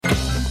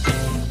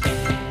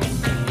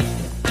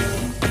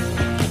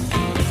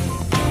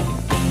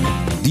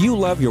you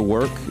love your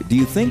work? Do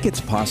you think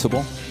it's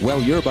possible? Well,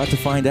 you're about to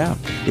find out.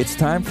 It's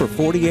time for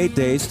 48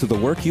 Days to the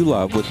Work You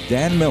Love with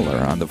Dan Miller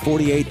on the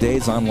 48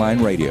 Days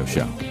Online Radio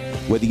Show.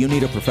 Whether you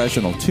need a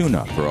professional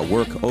tune-up or a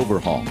work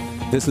overhaul,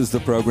 this is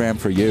the program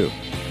for you.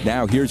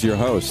 Now, here's your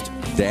host,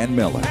 Dan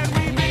Miller.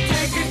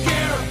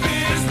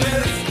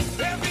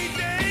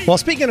 Well,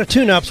 speaking of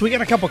tune-ups, we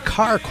got a couple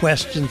car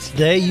questions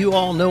today. You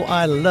all know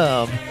I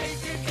love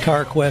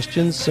car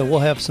questions, so we'll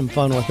have some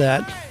fun with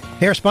that.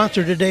 Our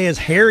sponsor today is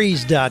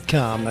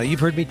Harry's.com. Now, you've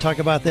heard me talk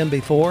about them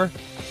before.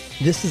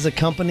 This is a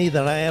company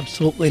that I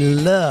absolutely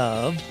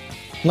love.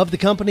 Love the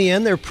company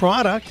and their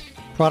product.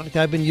 Product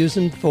I've been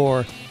using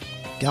for,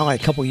 a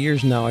couple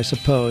years now, I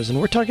suppose.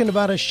 And we're talking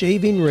about a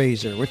shaving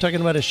razor. We're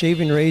talking about a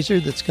shaving razor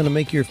that's going to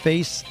make your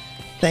face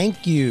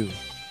thank you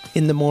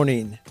in the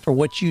morning for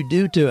what you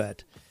do to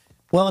it.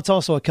 Well, it's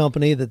also a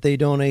company that they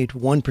donate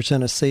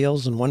 1% of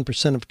sales and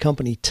 1% of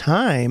company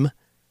time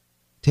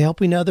to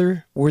helping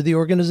other worthy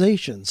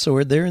organizations.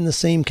 So they're in the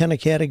same kind of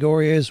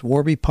category as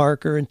Warby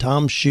Parker and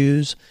Tom's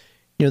Shoes,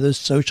 those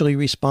socially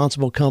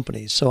responsible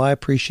companies. So I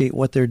appreciate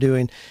what they're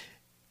doing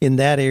in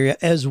that area,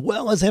 as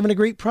well as having a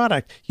great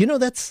product.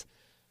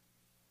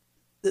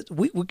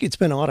 We could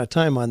spend a lot of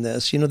time on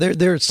this.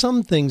 There are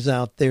some things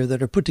out there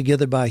that are put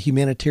together by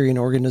humanitarian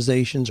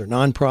organizations or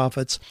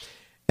nonprofits,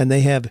 and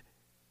they have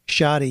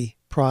shoddy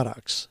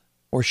products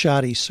or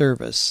shoddy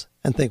service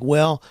and think,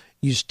 well,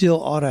 you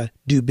still ought to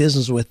do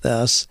business with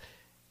us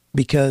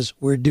because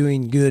we're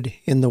doing good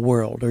in the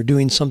world or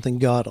doing something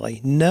godly.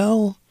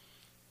 No,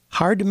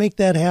 hard to make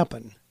that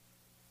happen.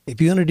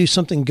 If you want to do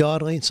something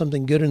godly and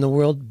something good in the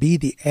world, be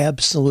the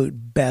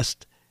absolute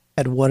best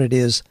at what it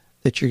is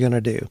that you're going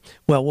to do.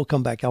 Well, we'll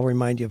come back. I'll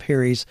remind you of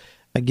Harry's.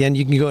 Again,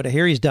 you can go to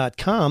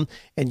Harry's.com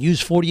and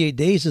use 48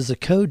 days as a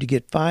code to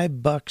get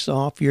 $5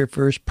 off your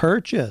first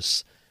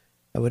purchase.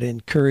 I would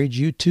encourage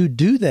you to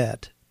do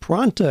that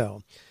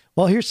pronto.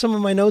 Well, here's some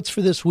of my notes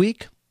for this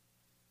week.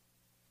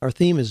 Our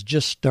theme is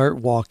just start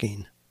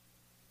walking.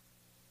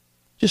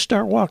 Just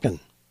start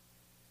walking.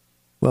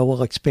 Well,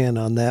 we'll expand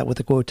on that with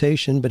a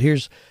quotation, but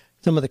here's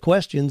some of the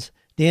questions.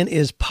 Dan,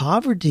 is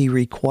poverty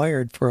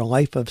required for a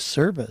life of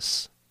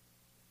service?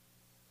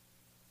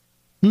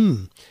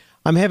 I'm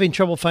having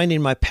trouble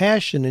finding my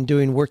passion and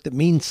doing work that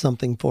means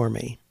something for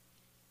me.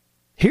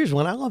 Here's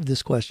one. I love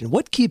this question.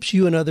 What keeps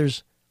you and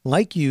others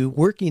like you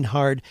working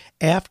hard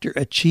after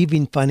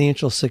achieving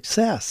financial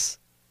success?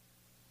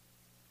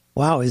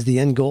 Wow, is the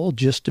end goal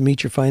just to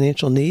meet your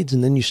financial needs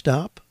and then you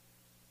stop?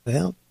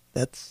 Well,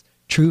 that's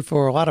true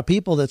for a lot of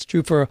people. That's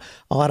true for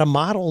a lot of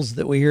models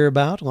that we hear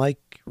about, like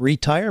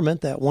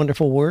retirement, that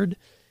wonderful word.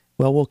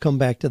 Well, we'll come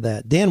back to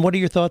that. Dan, what are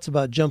your thoughts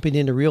about jumping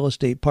into real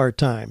estate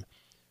part-time?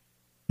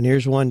 And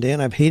here's one,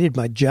 Dan. I've hated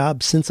my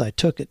job since I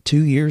took it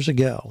 2 years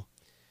ago.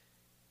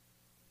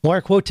 Well,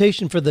 our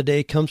quotation for the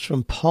day comes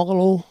from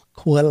Paulo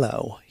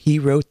Coelho. He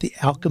wrote The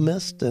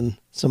Alchemist and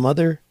some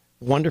other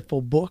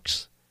wonderful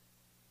books.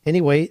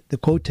 Anyway, the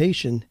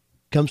quotation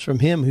comes from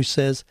him, who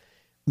says,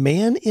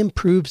 "Man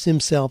improves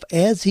himself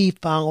as he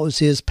follows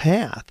his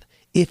path.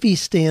 If he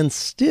stands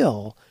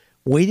still,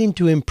 waiting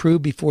to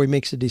improve before he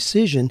makes a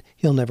decision,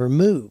 he'll never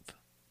move."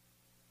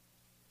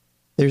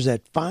 There's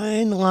that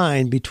fine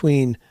line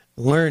between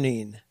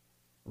learning,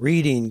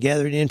 reading,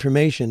 gathering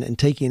information, and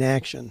taking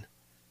action.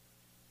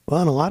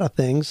 Well, in a lot of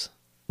things,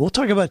 we'll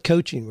talk about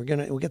coaching.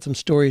 We'll get some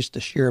stories to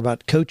share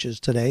about coaches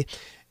today.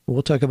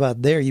 We'll talk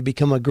about there. You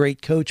become a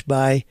great coach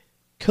by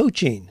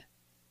coaching,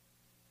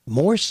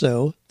 more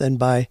so than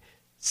by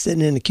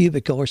sitting in a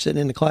cubicle or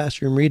sitting in a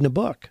classroom reading a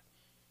book.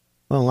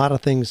 Well, a lot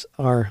of things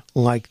are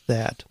like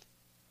that.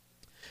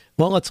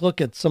 Well, let's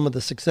look at some of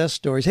the success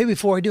stories. Hey,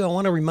 before I do, I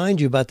want to remind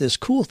you about this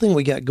cool thing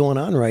we got going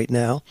on right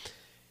now.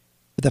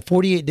 The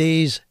 48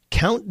 Days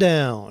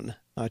Countdown.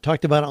 I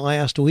talked about it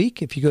last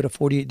week. If you go to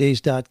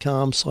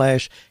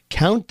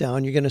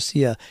 48days.com/countdown, you're going to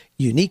see a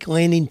unique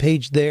landing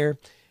page there.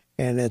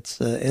 And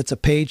it's a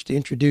page to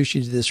introduce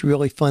you to this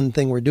really fun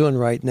thing we're doing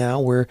right now,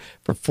 where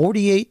for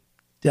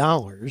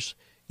 $48,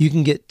 you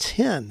can get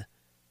 10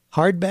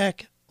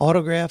 hardback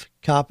autograph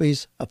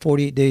copies of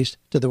 48 Days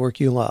to the Work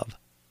You Love.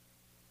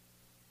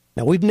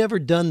 Now, we've never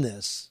done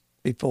this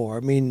before.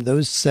 I mean,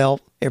 those sell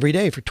every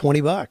day for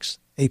 $20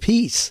 a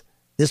piece.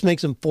 This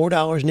makes them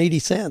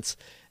 $4.80.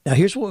 Now,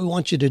 here's what we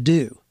want you to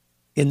do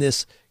in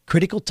this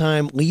critical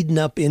time leading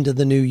up into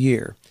the new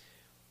year.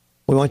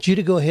 We want you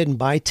to go ahead and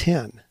buy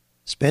 10.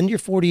 Spend your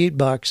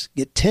 $48,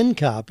 get 10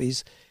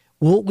 copies.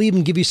 We'll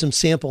even give you some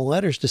sample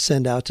letters to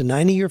send out to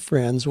 9 of your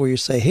friends where you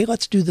say, hey,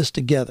 let's do this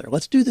together.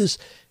 Let's do this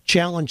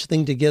challenge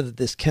thing together,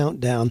 this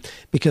countdown,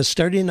 because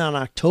starting on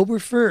October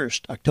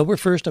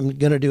 1st, I'm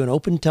going to do an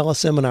open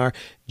teleseminar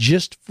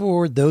just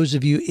for those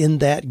of you in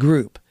that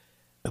group.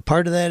 Now,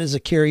 part of that is a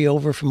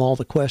carryover from all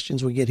the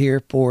questions we get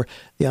here for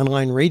the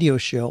online radio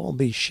show. I'll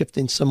be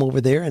shifting some over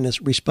there and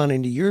it's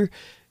responding to your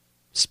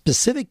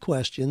specific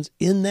questions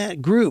in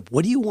that group.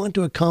 What do you want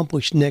to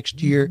accomplish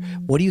next year?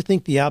 What do you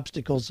think the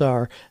obstacles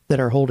are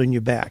that are holding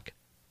you back?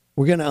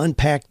 We're going to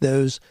unpack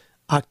those.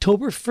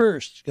 October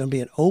 1st is going to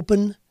be an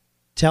open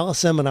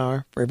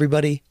teleseminar for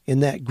everybody in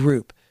that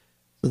group.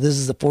 So this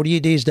is the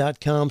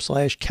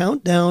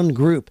 48days.com/countdown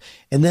group.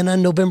 And then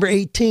on November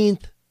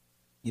 18th,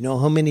 you know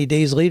how many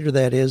days later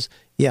that is?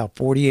 Yeah,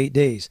 48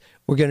 days.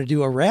 We're going to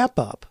do a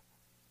wrap-up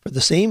for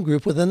the same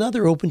group with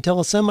another open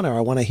teleseminar.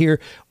 I want to hear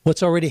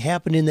what's already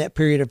happened in that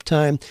period of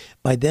time.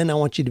 By then, I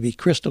want you to be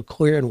crystal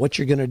clear on what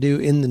you're going to do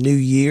in the new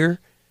year,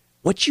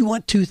 what you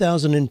want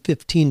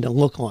 2015 to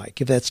look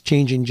like. If that's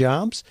changing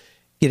jobs,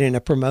 getting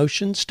a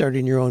promotion,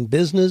 starting your own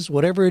business,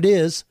 whatever it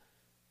is,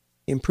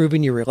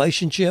 improving your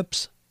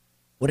relationships,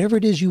 whatever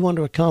it is you want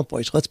to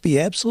accomplish. Let's be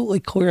absolutely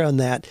clear on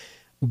that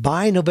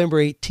by November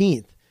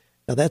 18th.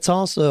 Now, that's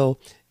also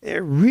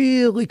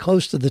really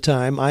close to the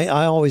time. I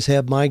always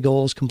have my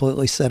goals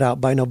completely set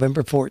out by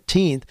November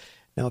 14th.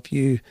 Now, if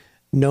you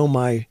know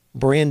my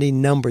branding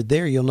number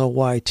there, you'll know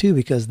why too,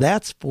 because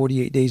that's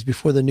 48 days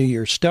before the new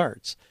year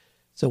starts.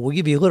 So we'll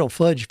give you a little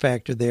fudge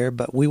factor there,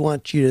 but we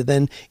want you to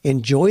then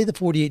enjoy the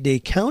 48-day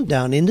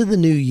countdown into the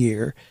new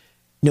year,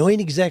 knowing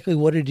exactly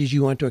what it is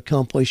you want to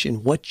accomplish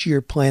and what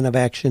your plan of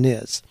action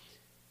is.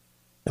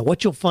 Now,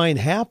 what you'll find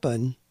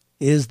happen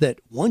is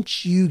that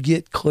once you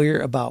get clear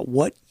about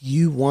what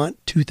you want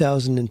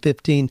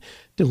 2015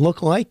 to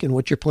look like and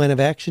what your plan of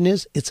action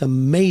is, it's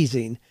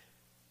amazing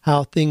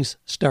how things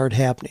start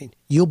happening.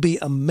 You'll be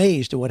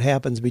amazed at what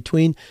happens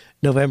between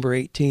November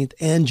 18th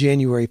and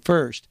January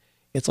 1st.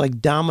 It's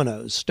like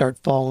dominoes start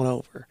falling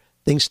over.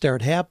 Things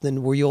start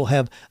happening where you'll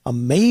have a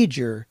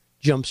major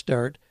jump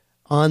start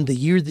on the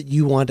year that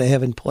you want to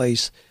have in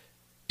place,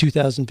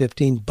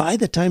 2015, by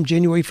the time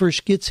January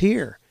 1st gets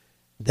here.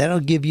 That'll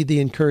give you the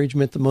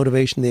encouragement, the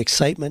motivation, the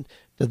excitement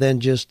to then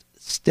just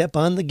step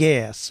on the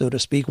gas, so to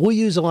speak. We'll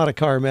use a lot of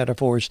car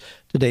metaphors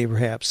today,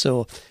 perhaps.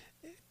 So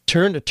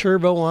turn the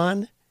turbo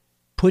on,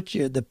 put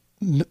the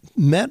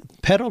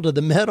pedal to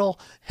the metal,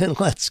 and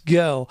let's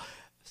go.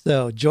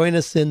 So join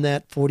us in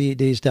that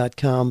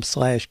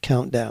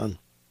 48days.com/countdown.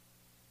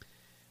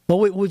 Well,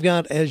 we've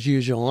got, as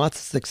usual, lots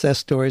of success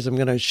stories. I'm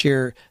going to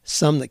share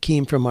some that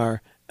came from out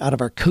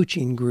of our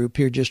coaching group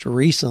here just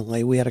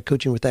recently. We had a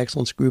Coaching with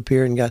Excellence group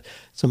here and got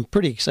some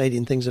pretty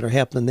exciting things that are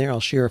happening there. I'll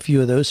share a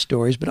few of those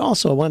stories, but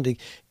also I wanted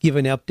to give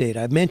an update.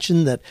 I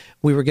mentioned that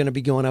we were going to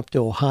be going up to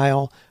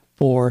Ohio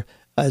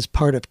as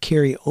part of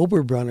Carrie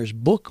Oberbrunner's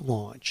book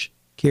launch.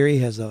 Carrie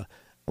has a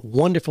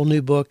wonderful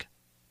new book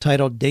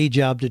titled Day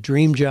Job to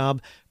Dream Job,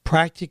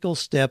 Practical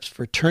Steps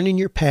for Turning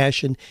Your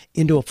Passion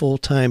into a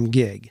Full-Time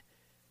Gig.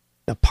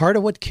 Now, part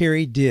of what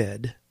Carrie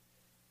did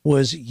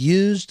was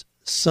used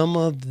some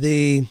of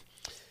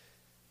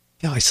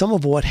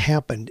what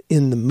happened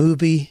in the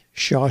movie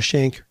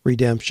Shawshank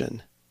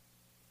Redemption.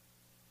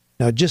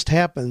 Now, it just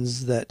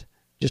happens that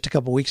just a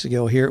couple weeks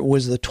ago here, it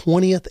was the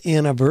 20th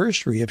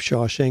anniversary of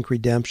Shawshank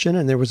Redemption,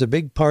 and there was a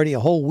big party, a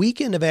whole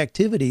weekend of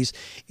activities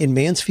in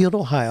Mansfield,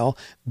 Ohio,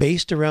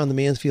 based around the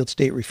Mansfield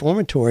State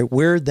Reformatory,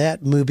 where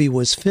that movie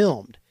was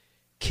filmed.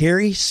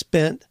 Carrie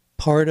spent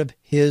part of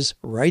his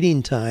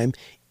writing time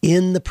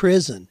in the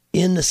prison,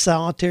 in the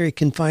solitary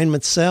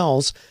confinement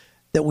cells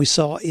that we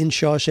saw in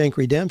Shawshank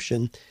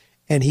Redemption,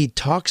 and he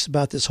talks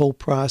about this whole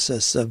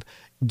process of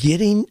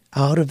getting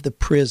out of the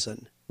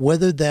prison,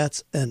 whether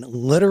that's a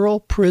literal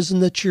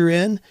prison that you're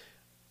in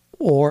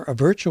or a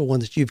virtual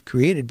one that you've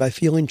created by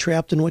feeling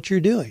trapped in what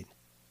you're doing.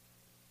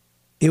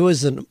 It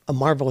was a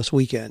marvelous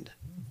weekend.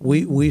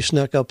 We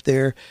snuck up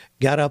there,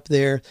 got up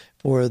there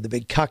for the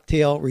big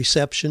cocktail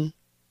reception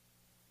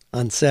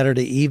on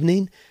Saturday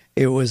evening.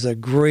 It was a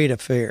great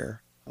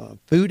affair.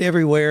 Food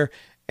everywhere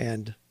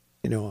and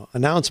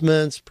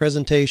announcements,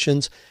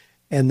 presentations,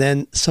 and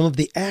then some of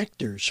the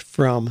actors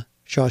from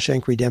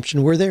Shawshank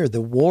Redemption were there.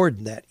 The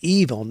warden, that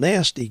evil,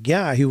 nasty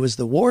guy who was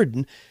the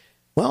warden,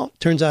 well,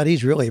 turns out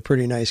he's really a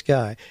pretty nice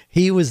guy.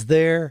 He was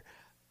there.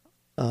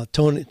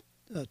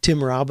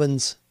 Tim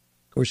Robbins,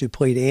 of course, who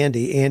played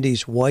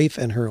Andy's wife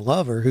and her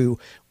lover, who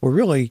were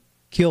really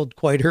killed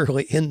quite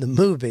early in the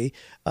movie.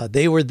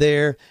 They were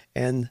there,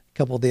 and a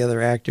couple of the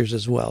other actors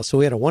as well. So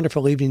we had a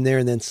wonderful evening there.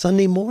 And then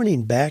Sunday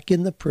morning, back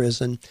in the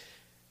prison,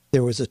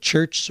 there was a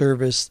church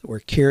service where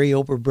Carrie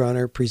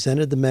Oberbrunner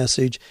presented the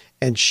message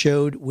and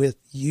showed with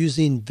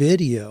using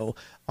video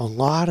a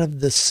lot of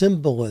the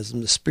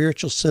symbolism, the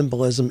spiritual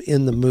symbolism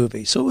in the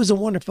movie. So it was a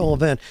wonderful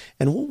event,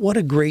 and what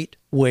a great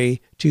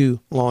way to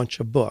launch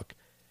a book.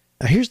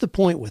 Now, here's the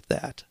point with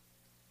that.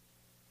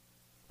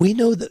 We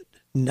know that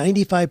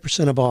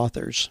 95% of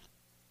authors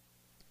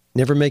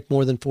never make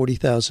more than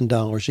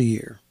 $40,000 a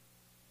year.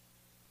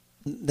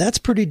 That's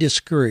pretty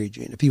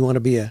discouraging if you want to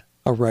be a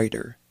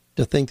writer,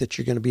 to think that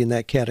you're going to be in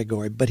that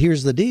category. But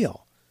here's the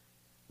deal.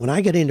 When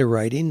I got into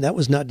writing, that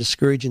was not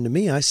discouraging to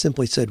me. I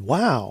simply said,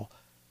 wow,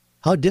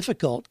 how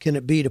difficult can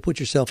it be to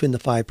put yourself in the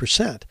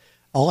 5%?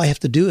 All I have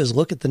to do is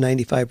look at the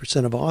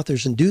 95% of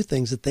authors and do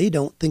things that they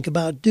don't think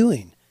about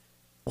doing.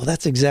 Well,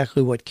 that's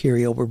exactly what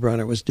Carrie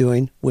Oberbrunner was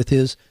doing with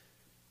his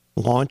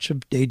launch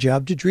of Day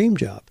Job to Dream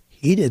Job.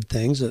 He did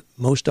things that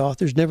most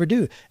authors never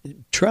do.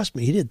 Trust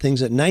me, he did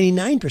things that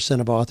 99%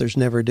 of authors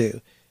never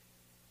do.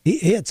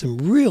 He had some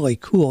really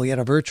cool, he had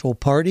a virtual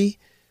party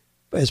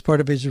as part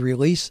of his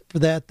release for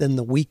that. Then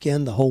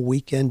the whole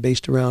weekend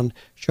based around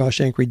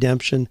Shawshank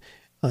Redemption.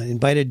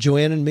 invited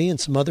Joanne and me and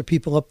some other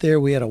people up there.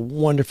 We had a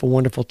wonderful,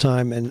 wonderful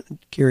time, and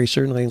Gary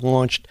certainly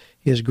launched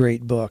his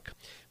great book.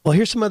 Well,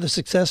 here's some other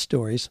success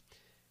stories.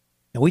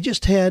 Now, we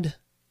just had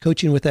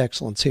Coaching with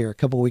Excellence here a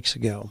couple weeks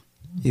ago.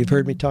 You've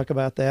heard me talk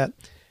about that,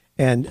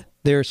 and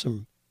there are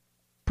some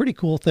pretty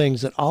cool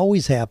things that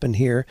always happen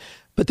here,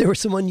 but there were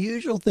some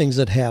unusual things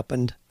that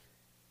happened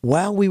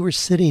while we were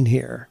sitting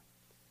here.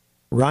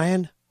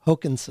 Ryan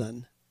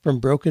Hokanson from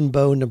Broken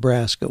Bow,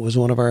 Nebraska was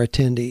one of our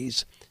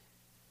attendees.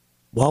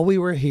 While we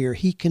were here,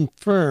 he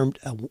confirmed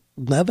an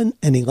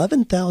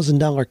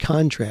 $11,000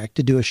 contract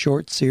to do a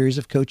short series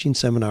of coaching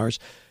seminars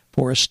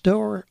for a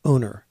store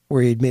owner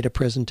where he had made a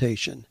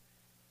presentation.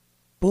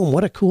 Boom,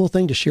 what a cool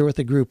thing to share with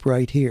the group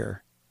right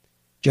here.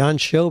 John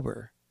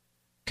Schober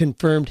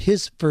confirmed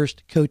his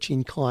first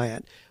coaching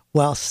client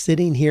while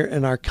sitting here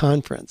in our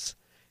conference.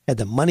 Had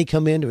the money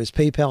come into his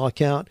PayPal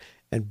account,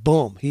 and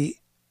boom, he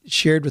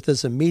shared with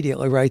us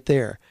immediately right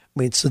there. I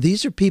mean, so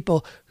these are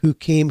people who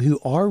came who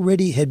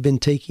already had been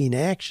taking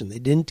action. They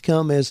didn't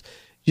come as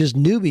just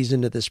newbies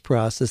into this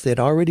process. They had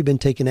already been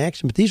taking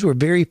action, but these were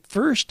very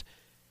first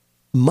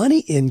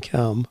money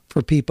income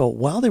for people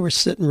while they were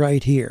sitting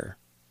right here.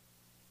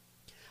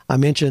 I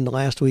mentioned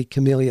last week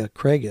Camelia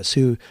Craigus,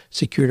 who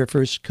secured her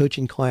first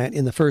coaching client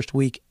in the first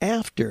week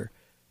after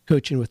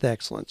Coaching with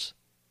Excellence.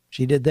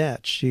 She did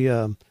that.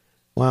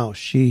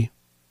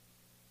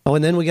 Oh,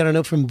 and then we got a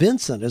note from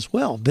Vincent as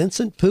well.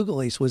 Vincent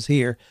Pugalis was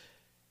here,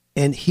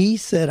 and he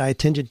said, I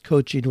attended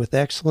Coaching with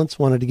Excellence,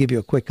 wanted to give you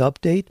a quick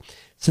update.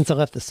 Since I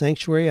left the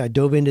sanctuary, I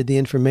dove into the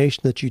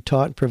information that you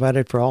taught and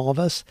provided for all of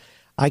us.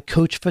 I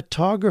coach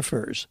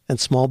photographers and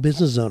small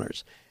business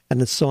owners,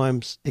 and so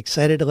I'm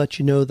excited to let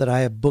you know that I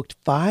have booked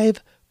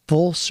 5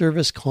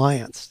 full-service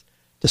clients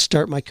to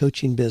start my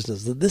coaching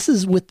business. This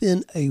is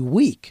within a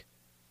week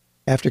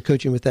after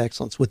Coaching with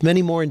Excellence, with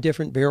many more in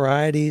different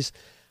varieties.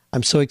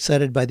 I'm so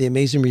excited by the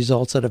amazing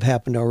results that have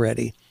happened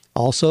already.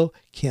 Also,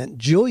 Kent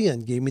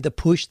Julian gave me the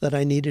push that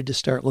I needed to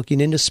start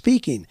looking into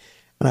speaking.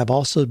 And I've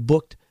also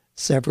booked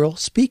several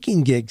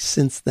speaking gigs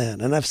since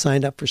then. And I've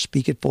signed up for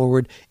Speak It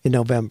Forward in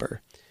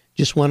November.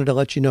 Just wanted to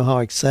let you know how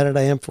excited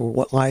I am for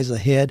what lies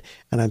ahead.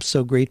 And I'm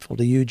so grateful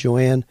to you,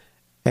 Joanne,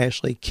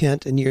 Ashley,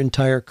 Kent, and your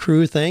entire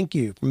crew. Thank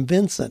you. From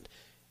Vincent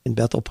in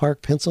Bethel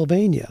Park,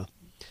 Pennsylvania.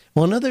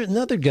 Well,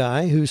 another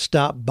guy who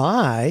stopped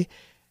by,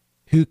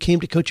 who came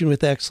to Coaching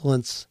with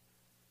Excellence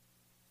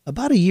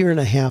about 1.5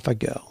 years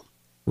ago.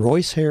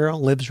 Royce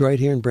Harrell lives right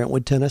here in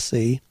Brentwood,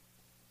 Tennessee.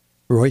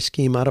 Royce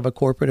came out of a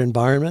corporate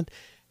environment,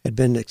 had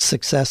been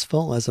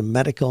successful as a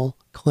medical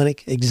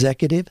clinic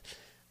executive,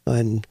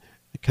 and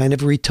kind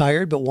of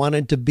retired, but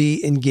wanted to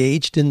be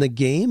engaged in the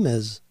game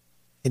as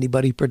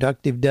anybody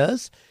productive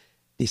does.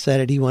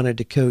 Decided he wanted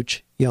to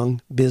coach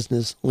young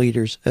business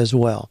leaders as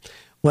well.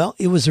 Well,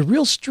 it was a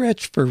real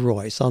stretch for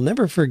Royce. I'll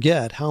never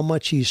forget how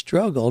much he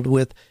struggled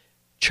with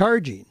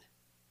charging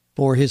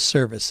for his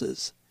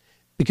services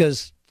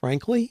because,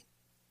 frankly,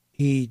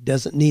 he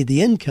doesn't need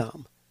the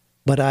income.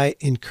 But I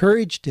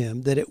encouraged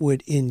him that it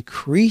would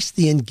increase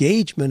the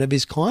engagement of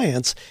his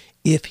clients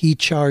if he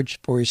charged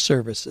for his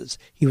services.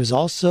 He was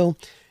also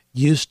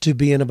used to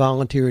being a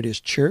volunteer at his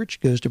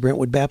church, goes to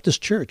Brentwood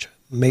Baptist Church,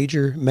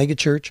 major mega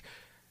church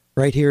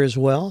right here as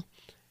well.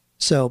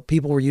 So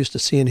people were used to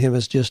seeing him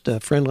as just a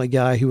friendly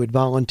guy who would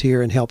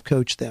volunteer and help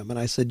coach them. And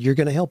I said, you're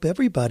going to help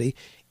everybody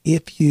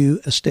if you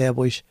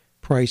establish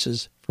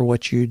prices for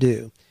what you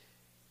do.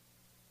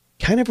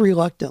 Kind of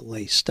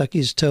reluctantly stuck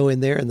his toe in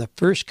there. And the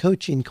first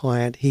coaching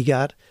client he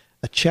got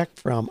a check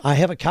from, I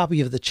have a copy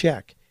of the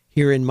check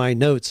here in my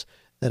notes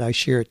that I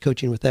share at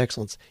Coaching with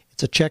Excellence.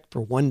 It's a check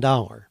for $1.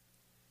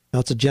 Now,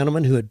 it's a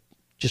gentleman who had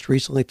just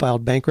recently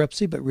filed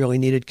bankruptcy but really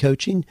needed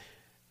coaching.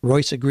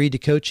 Royce agreed to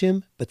coach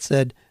him, but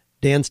said,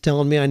 Dan's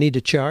telling me I need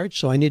to charge,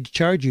 so I need to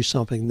charge you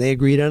something. They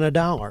agreed on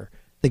 $1.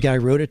 The guy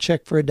wrote a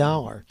check for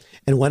 $1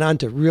 and went on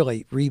to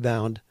really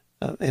rebound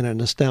in an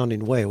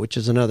astounding way, which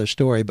is another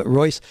story. But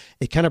Royce,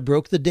 it kind of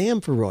broke the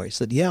dam for Royce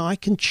that, yeah, I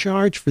can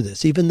charge for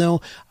this, even though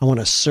I want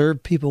to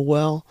serve people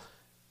well.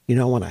 You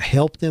know, I want to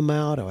help them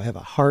out. I have a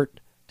heart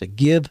to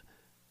give,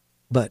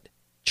 but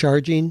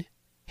charging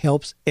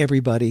helps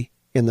everybody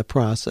in the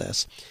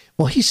process.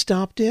 Well, he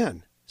stopped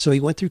in. So he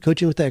went through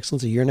Coaching with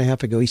Excellence 1.5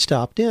 years ago. He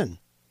stopped in.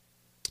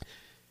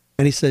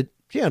 And he said,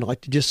 yeah, I'd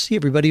like to just see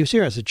everybody who's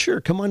here. I said, sure,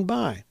 come on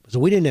by. So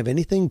we didn't have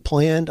anything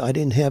planned. I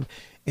didn't have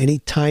any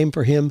time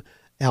for him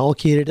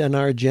allocated on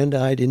our agenda.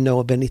 I didn't know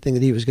of anything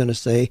that he was going to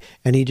say.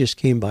 And he just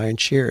came by and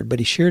shared. But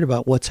he shared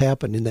about what's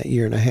happened in that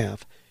 1.5 years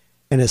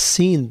and has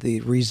seen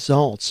the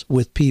results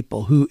with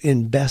people who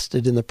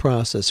invested in the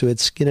process, who had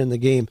skin in the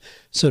game,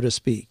 so to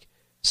speak.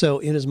 So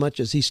in as much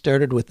as he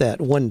started with that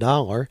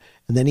 $1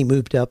 and then he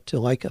moved up to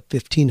like a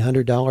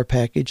 $1,500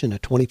 package and a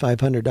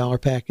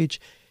 $2,500 package,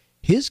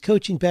 his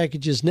coaching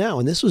packages now,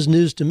 and this was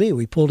news to me,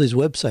 we pulled his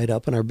website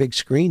up on our big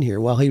screen here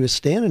while he was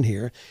standing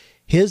here,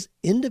 his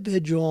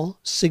individual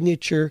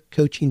signature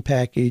coaching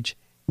package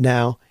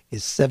now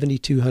is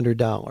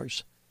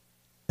 $7,200.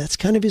 That's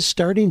kind of his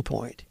starting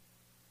point.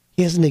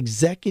 He has an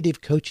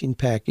executive coaching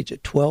package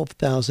at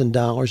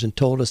 $12,000 and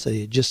told us that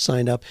he had just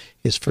signed up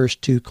his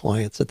first 2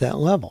 clients at that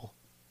level.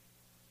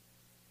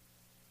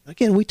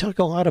 Again, we talk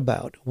a lot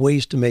about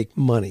ways to make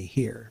money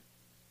here.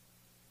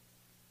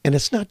 And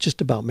it's not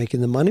just about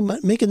making the money.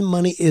 Making the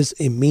money is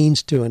a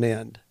means to an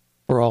end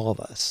for all of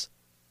us.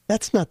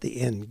 That's not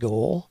the end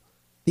goal.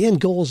 The end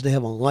goal is to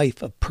have a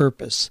life of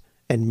purpose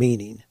and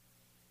meaning.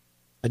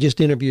 I just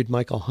interviewed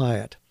Michael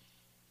Hyatt,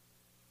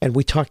 and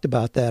we talked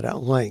about that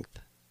at length.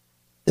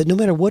 That no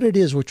matter what it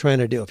is we're trying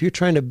to do, if you're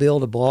trying to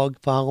build a blog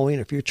following,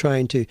 if you're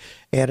trying to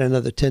add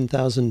another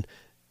 10,000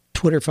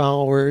 Twitter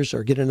followers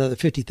or get another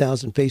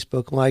 50,000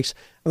 Facebook likes,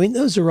 I mean,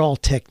 those are all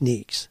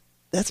techniques.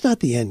 That's not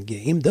the end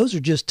game. Those are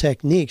just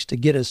techniques to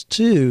get us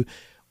to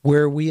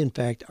where we, in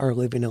fact, are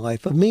living a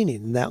life of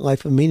meaning. And that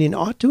life of meaning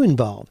ought to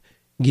involve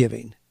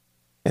giving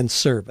and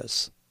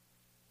service.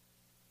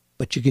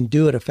 But you can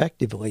do it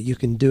effectively. You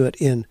can do it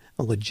in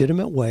a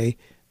legitimate way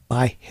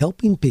by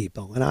helping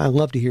people. And I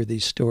love to hear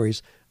these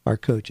stories, our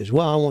coaches.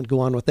 Well, I won't go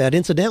on with that.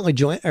 Incidentally,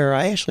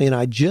 Ashley and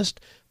I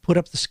just put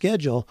up the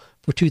schedule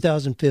for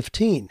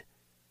 2015.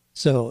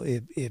 So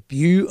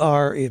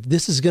if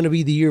this is going to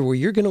be the year where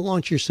you're going to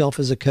launch yourself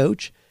as a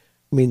coach,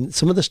 I mean,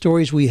 some of the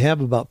stories we have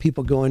about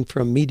people going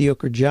from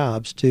mediocre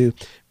jobs to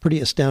pretty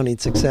astounding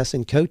success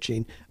in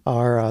coaching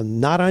are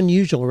not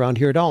unusual around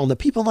here at all. And the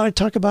people that I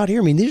talk about here,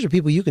 I mean, these are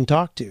people you can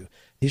talk to.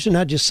 These are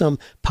not just some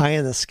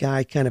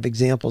pie-in-the-sky kind of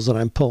examples that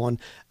I'm pulling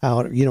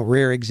out,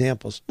 rare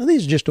examples. No,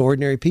 these are just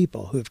ordinary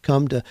people who have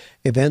come to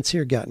events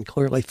here, gotten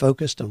clearly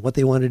focused on what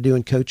they want to do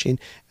in coaching,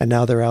 and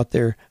now they're out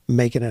there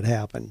making it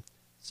happen.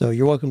 So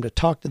you're welcome to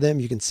talk to them.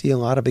 You can see a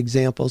lot of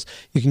examples.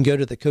 You can go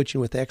to the Coaching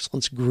with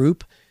Excellence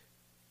group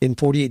in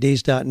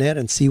 48days.net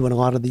and see what a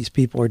lot of these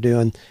people are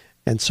doing.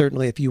 And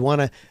certainly if you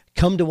want to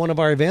come to one of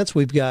our events,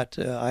 we've got,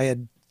 I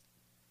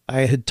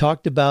had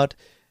talked about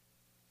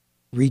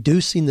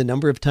reducing the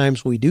number of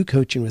times we do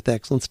Coaching with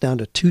Excellence down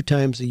to 2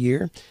 times a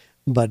year,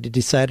 but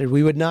decided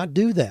we would not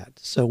do that.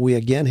 So we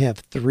again have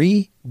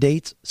 3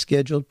 dates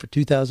scheduled for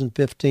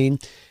 2015.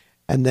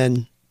 And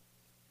then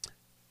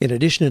in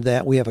addition to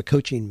that, we have a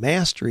Coaching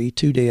Mastery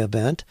 2-day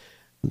event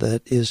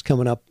that is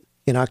coming up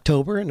in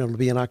October, and it'll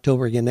be in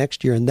October again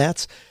next year. And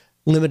that's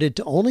limited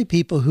to only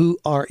people who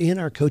are in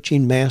our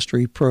Coaching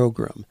Mastery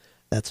program.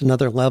 That's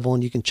another level,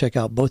 and you can check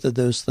out both of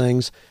those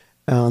things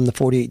on the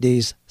 48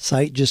 Days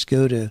site. Just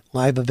go to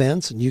live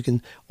events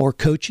or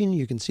coaching.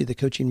 You can see the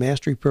Coaching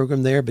Mastery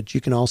program there, but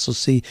you can also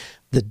see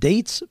the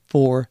dates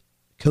for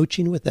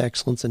Coaching with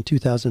Excellence in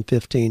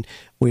 2015.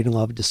 We'd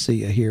love to see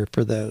you here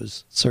for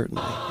those,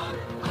 certainly.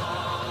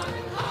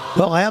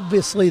 Well,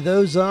 obviously,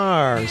 those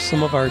are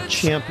some of our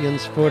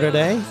champions for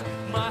today.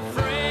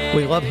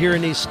 We love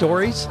hearing these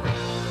stories.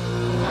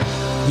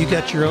 You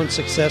got your own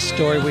success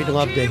story. We'd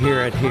love to hear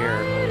it here.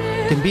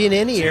 It can be in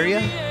any area.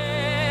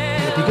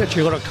 If you got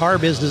your little car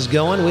business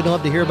going, we'd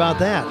love to hear about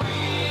that.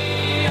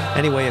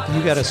 Anyway, if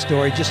you got a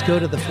story, just go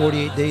to the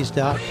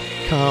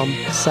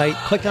 48days.com site,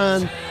 click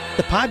on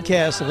the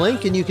podcast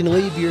link, and you can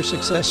leave your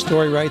success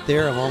story right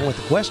there along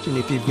with a question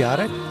if you've got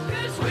it.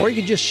 Or you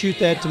can just shoot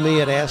that to me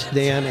at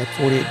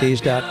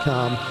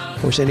AskDan@48days.com.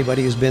 Of course,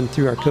 anybody who's been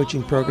through our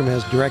coaching program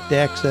has direct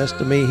access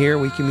to me here.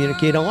 We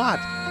communicate a lot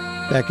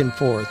back and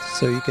forth.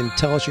 So you can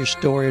tell us your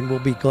story, and we'll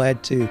be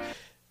glad to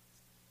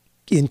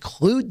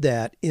include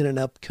that in an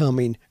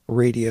upcoming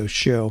radio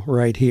show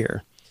right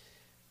here.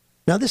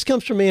 Now, this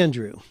comes from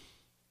Andrew.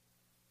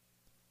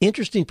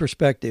 Interesting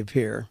perspective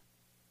here.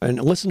 And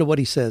listen to what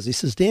he says. He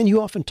says, Dan,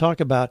 you often talk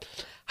about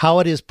how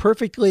it is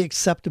perfectly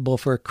acceptable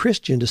for a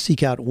Christian to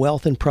seek out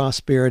wealth and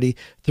prosperity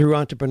through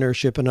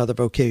entrepreneurship and other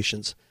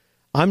vocations.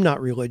 I'm not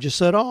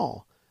religious at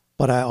all,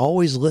 but I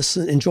always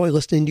enjoy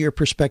listening to your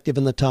perspective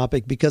on the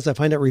topic because I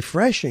find it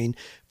refreshing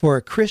for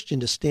a Christian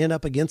to stand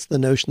up against the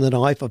notion that a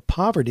life of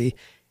poverty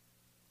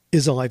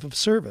is a life of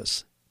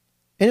service.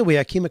 Anyway,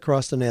 I came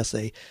across an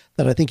essay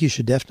that I think you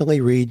should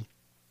definitely read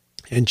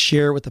and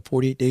share with the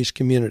 48 Days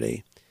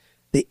community.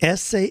 The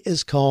essay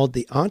is called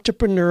The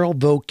Entrepreneurial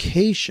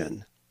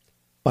Vocation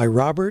by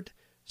Robert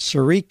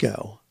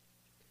Sirico.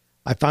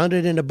 I found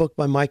it in a book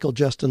by Michael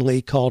Justin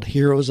Lee called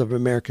Heroes of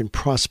American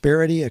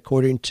Prosperity.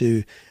 According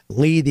to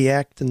Lee, the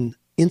Acton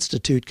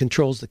Institute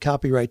controls the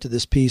copyright to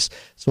this piece,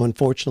 so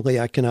unfortunately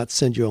I cannot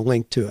send you a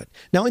link to it.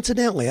 Now,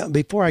 incidentally,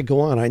 before I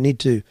go on, I need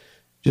to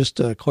just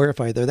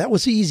clarify there. That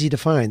was easy to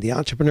find, The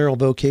Entrepreneurial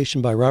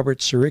Vocation by Robert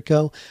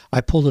Sirico.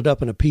 I pulled it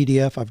up in a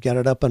PDF. I've got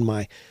it up on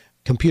my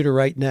computer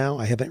right now.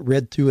 I haven't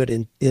read through it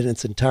in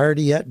its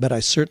entirety yet, but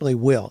I certainly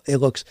will. It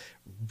looks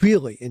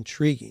really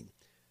intriguing.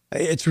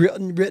 It's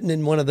written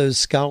in one of those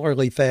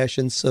scholarly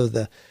fashions, so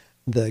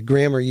the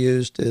grammar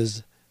used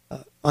is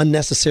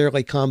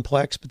unnecessarily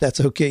complex, but that's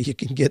okay. You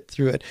can get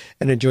through it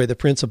and enjoy the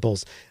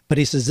principles. But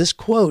he says this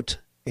quote,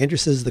 Andrew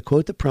says, the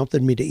quote that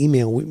prompted me to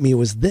email me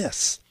was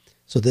this.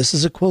 So this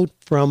is a quote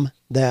from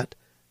that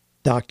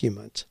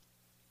document.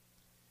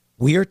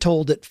 We are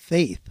told that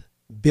faith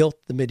built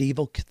the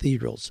medieval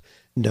cathedrals,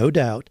 no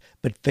doubt,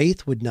 but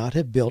faith would not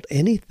have built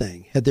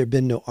anything had there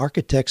been no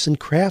architects and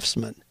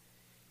craftsmen.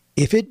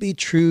 If it be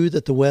true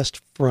that the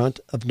west front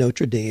of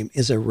Notre Dame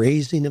is a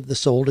raising of the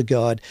soul to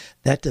God,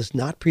 that does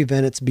not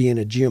prevent its being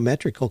a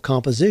geometrical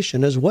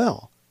composition as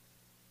well.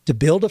 To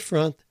build a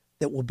front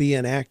that will be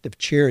an act of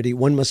charity,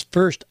 one must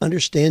first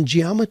understand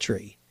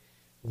geometry.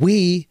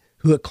 We,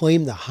 who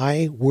acclaim the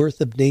high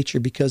worth of nature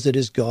because it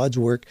is God's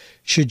work,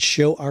 should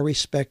show our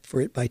respect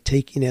for it by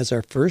taking as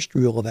our first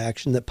rule of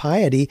action that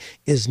piety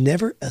is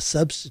never a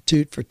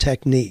substitute for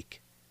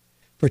technique.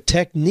 For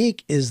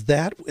technique is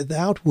that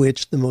without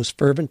which the most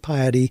fervent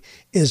piety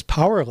is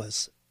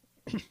powerless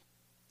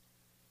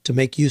to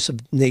make use of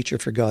nature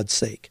for God's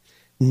sake.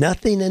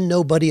 Nothing and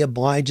nobody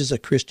obliges a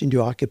Christian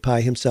to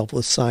occupy himself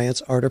with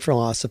science, art, or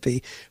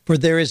philosophy, for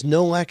there is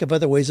no lack of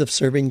other ways of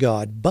serving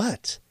God.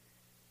 But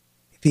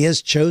if he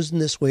has chosen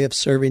this way of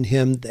serving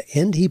him, the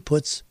end he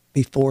puts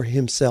before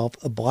himself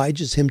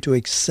obliges him to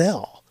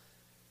excel.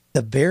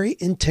 The very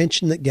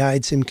intention that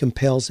guides him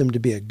compels him to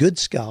be a good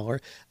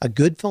scholar, a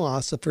good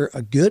philosopher,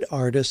 a good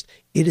artist.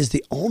 It is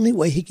the only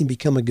way he can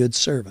become a good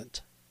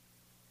servant.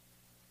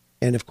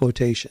 End of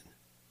quotation.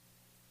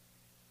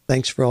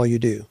 Thanks for all you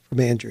do, from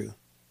Andrew.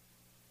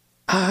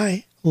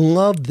 I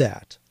love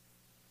that.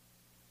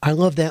 I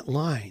love that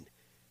line.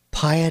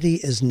 Piety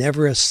is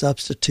never a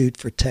substitute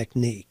for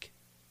technique.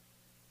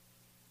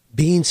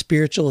 Being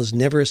spiritual is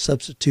never a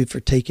substitute for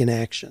taking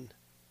action.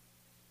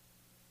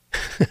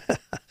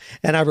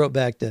 And I wrote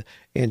back to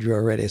Andrew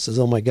already. I says,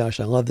 oh my gosh,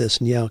 I love this.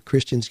 And yeah,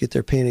 Christians get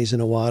their panties in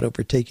a wad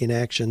over taking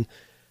action.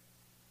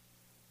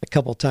 A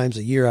couple times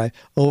a year, a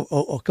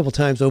couple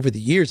times over the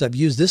years, I've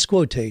used this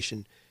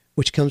quotation,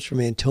 which comes from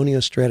Antonio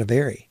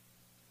Stradivari.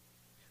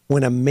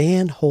 When a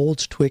man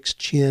holds twixt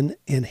chin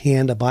and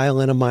hand a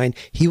violin of mine,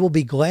 he will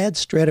be glad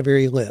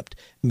Stradivari lived,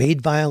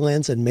 made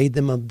violins and made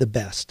them of the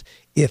best.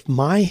 If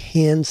my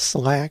hand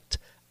slacked,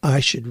 I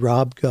should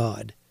rob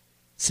God,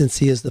 since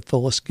he is the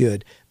fullest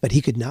good. But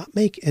he could not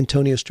make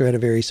Antonio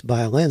Stradivari's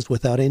violins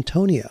without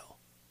Antonio.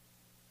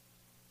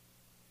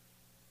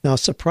 Now,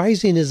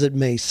 surprising as it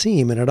may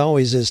seem, and it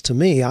always is to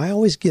me, I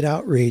always get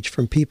outraged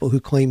from people who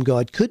claim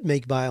God could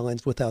make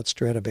violins without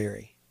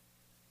Stradivari.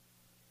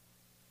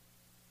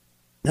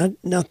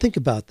 Now think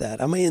about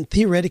that. I mean,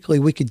 theoretically,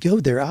 we could go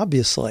there,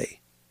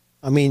 obviously.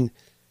 I mean,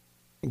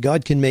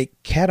 God can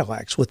make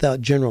Cadillacs without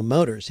General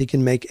Motors. He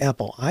can make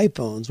Apple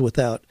iPhones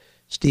without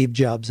Steve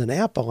Jobs and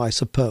Apple, I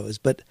suppose.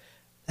 But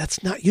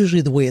that's not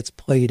usually the way it's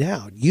played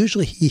out.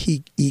 Usually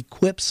he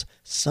equips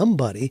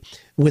somebody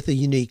with a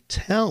unique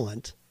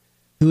talent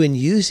who, in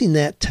using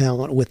that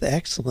talent with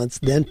excellence,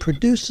 then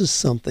produces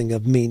something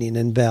of meaning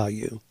and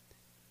value.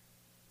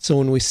 So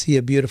when we see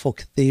a beautiful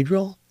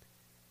cathedral,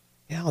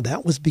 yeah,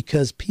 that was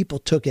because people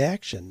took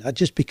action, not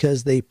just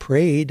because they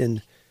prayed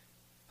and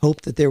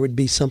hoped that there would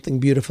be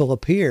something beautiful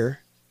appear.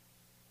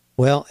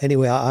 Well,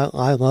 anyway,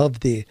 I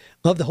love the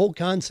whole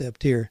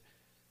concept here,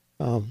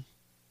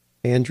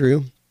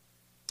 Andrew.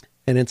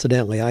 And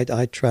incidentally,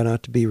 I try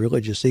not to be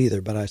religious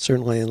either, but I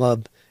certainly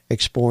love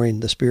exploring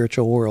the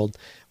spiritual world.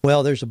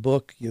 Well, there's a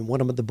book,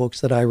 one of the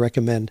books that I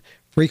recommend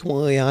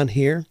frequently on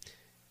here,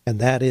 and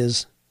that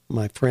is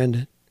my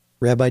friend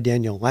Rabbi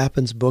Daniel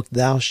Lapin's book,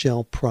 Thou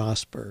Shalt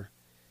Prosper.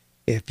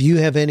 If you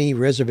have any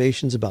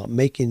reservations about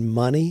making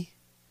money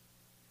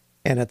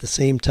and at the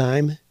same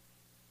time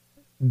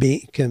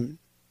being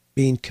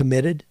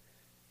committed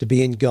to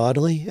being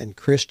godly and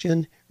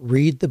Christian,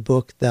 read the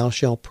book, Thou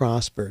Shalt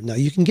Prosper. Now,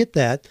 you can get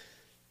that,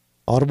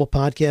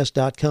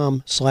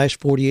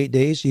 audiblepodcast.com/48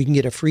 days. You can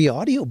get a free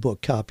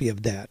audiobook copy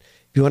of that.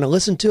 If you want to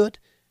listen to it,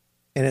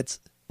 and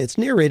it's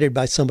narrated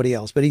by somebody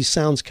else, but he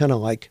sounds kind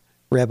of like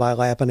Rabbi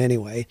Lapin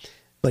anyway.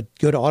 But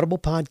go to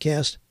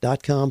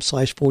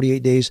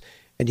audiblepodcast.com/48 days,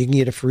 and you can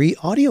get a free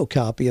audio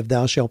copy of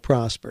Thou Shalt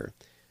Prosper.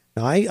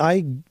 Now,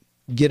 I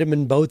get them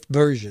in both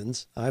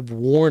versions. I've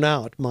worn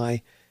out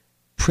my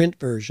print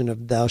version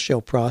of Thou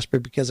Shalt Prosper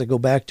because I go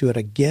back to it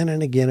again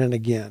and again and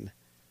again.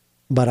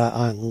 But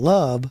I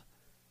love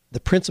the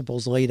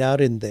principles laid out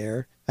in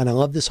there, and I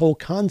love this whole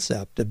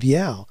concept of,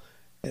 do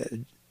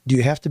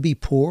you have to be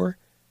poor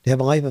to have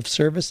a life of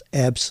service?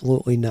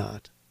 Absolutely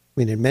not. I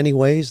mean, in many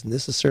ways, and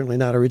this is certainly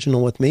not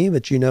original with me,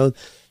 but the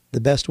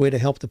best way to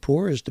help the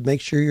poor is to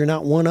make sure you're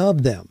not one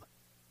of them.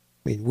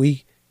 I mean,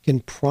 we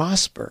can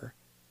prosper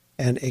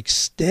and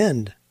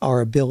extend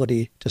our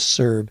ability to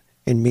serve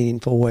in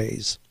meaningful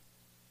ways.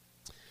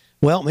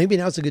 Well, maybe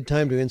now's a good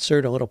time to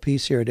insert a little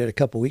piece here I did a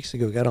couple weeks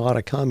ago. Got a lot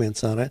of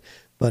comments on it,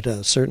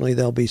 but certainly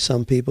there'll be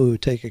some people who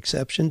take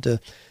exception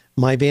to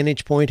my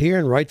vantage point here,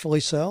 and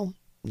rightfully so.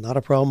 Not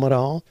a problem at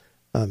all.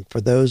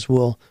 For those,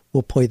 we'll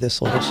play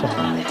this little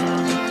song.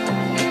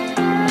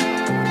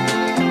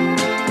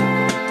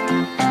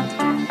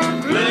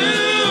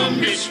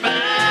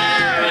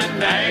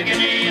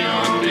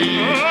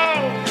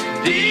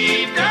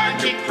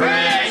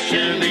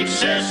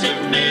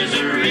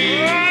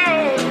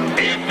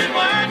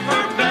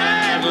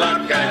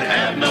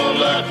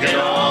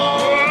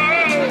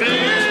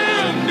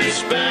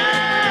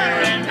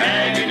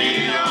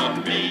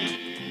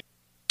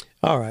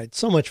 All right,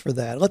 so much for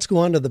that. Let's go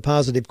on to the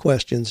positive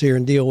questions here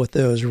and deal with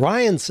those.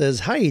 Ryan says,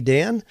 hi,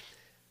 Dan.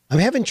 I'm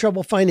having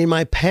trouble finding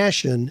my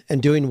passion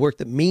and doing work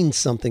that means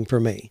something for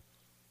me.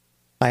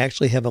 I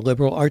actually have a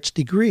liberal arts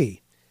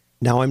degree.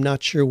 Now I'm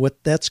not sure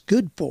what that's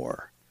good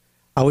for.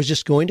 I was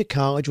just going to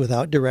college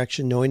without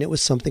direction, knowing it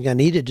was something I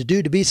needed to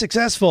do to be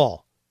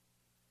successful.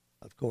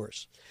 Of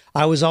course.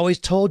 I was always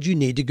told you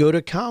need to go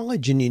to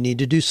college and you need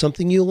to do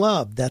something you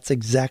love. That's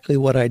exactly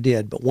what I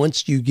did. But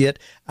once you get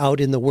out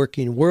in the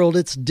working world,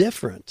 it's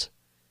different.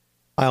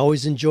 I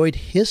always enjoyed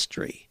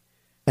history,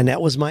 and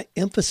that was my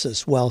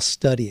emphasis while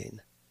studying.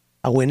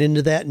 I went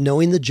into that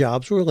knowing the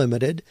jobs were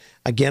limited.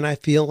 Again, I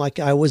feel like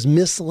I was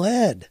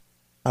misled.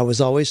 I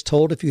was always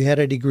told if you had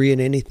a degree in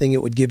anything,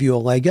 it would give you a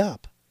leg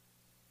up.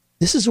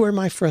 This is where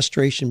my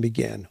frustration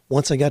began.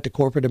 Once I got to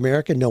corporate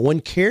America, no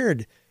one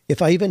cared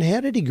if I even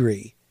had a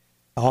degree.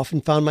 I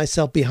often found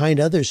myself behind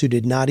others who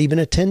did not even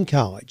attend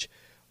college,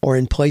 or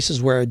in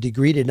places where a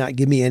degree did not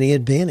give me any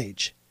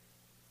advantage.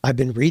 I've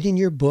been reading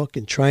your book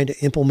and trying to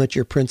implement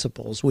your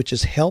principles, which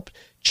has helped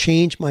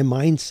change my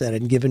mindset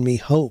and given me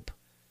hope.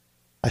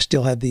 I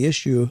still have the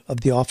issue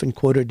of the often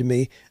quoted to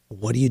me,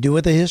 what do you do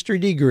with a history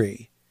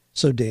degree?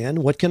 So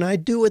Dan, what can I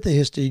do with a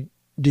history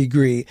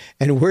degree,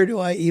 and where do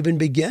I even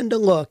begin to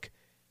look?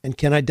 And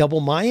can I double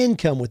my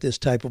income with this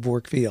type of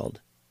work field?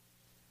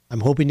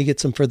 I'm hoping to get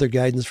some further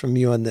guidance from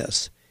you on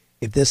this.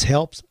 If this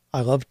helps,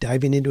 I love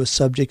diving into a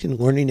subject and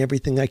learning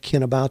everything I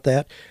can about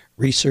that.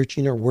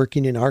 Researching or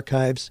working in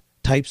archives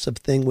types of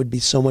thing would be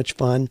so much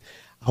fun.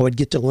 I would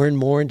get to learn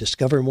more and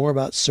discover more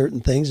about certain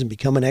things and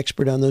become an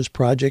expert on those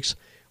projects.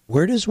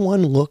 Where does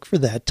one look for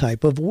that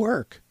type of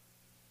work?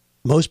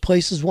 Most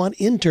places want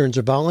interns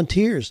or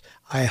volunteers.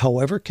 I,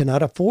 however,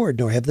 cannot afford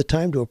nor have the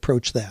time to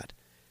approach that.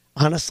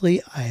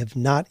 Honestly, I have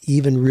not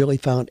even really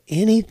found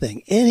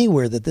anything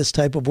anywhere that this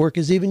type of work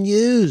is even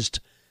used.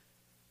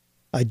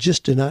 I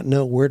just do not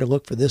know where to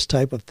look for this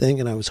type of thing,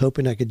 and I was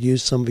hoping I could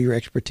use some of your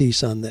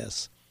expertise on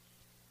this.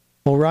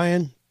 Well,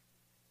 Ryan,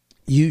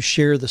 you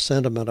share the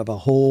sentiment of a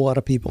whole lot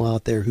of people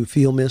out there who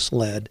feel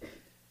misled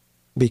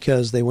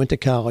because they went to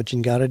college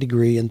and got a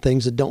degree in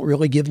things that don't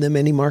really give them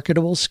any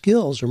marketable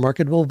skills or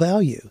marketable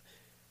value.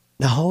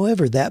 Now,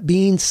 however, that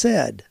being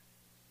said,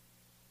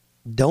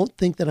 don't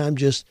think that I'm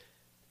just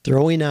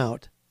throwing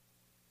out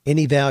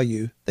any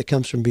value that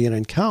comes from being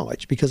in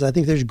college, because I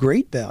think there's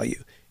great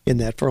value in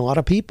that for a lot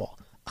of people.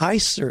 I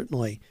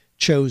certainly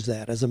chose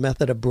that as a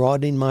method of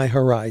broadening my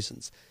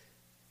horizons.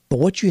 But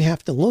what you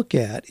have to look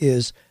at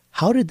is,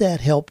 how did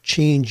that help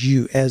change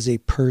you as a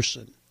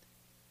person?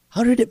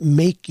 How did it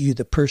make you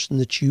the person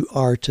that you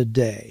are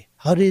today?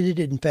 How did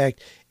it, in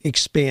fact,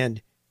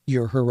 expand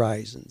your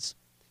horizons?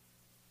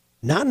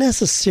 Not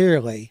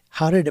necessarily,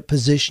 how did it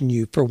position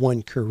you for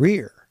one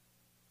career?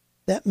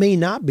 That may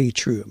not be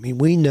true. I mean,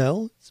 we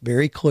know, it's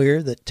very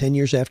clear that 10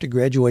 years after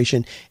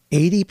graduation,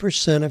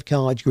 80% of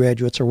college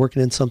graduates are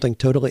working in something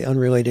totally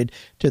unrelated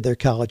to their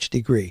college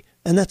degree.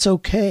 And that's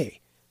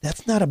okay.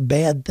 That's not a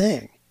bad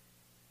thing.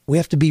 We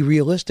have to be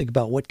realistic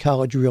about what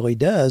college really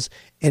does,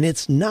 and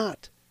it's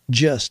not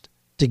just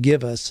to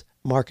give us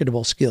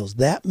marketable skills.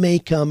 That may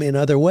come in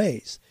other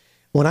ways.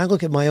 When I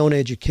look at my own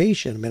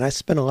education, I mean, I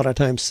spent a lot of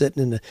time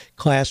sitting in the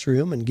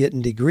classroom and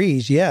getting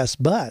degrees, yes,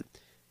 but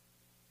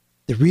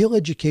the real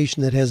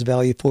education that has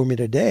value for me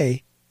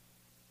today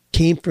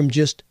came from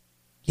just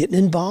getting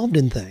involved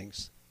in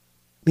things.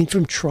 I mean,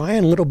 from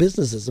trying little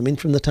businesses. I mean,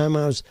 from the time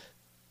I was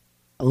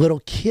a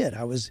little kid,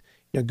 I was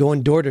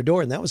going door to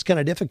door, and that was kind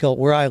of difficult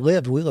where I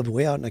lived. We lived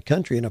way out in the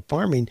country in a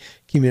farming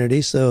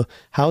community, so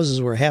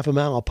houses were half a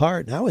mile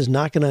apart, and I was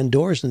knocking on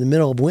doors in the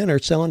middle of winter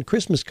selling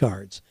Christmas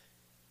cards.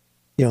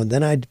 And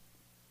then I'd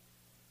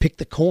pick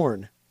the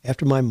corn.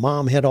 After my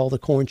mom had all the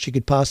corn she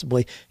could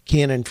possibly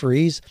can and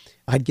freeze,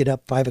 I'd get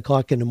up 5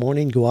 o'clock in the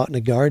morning, go out in the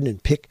garden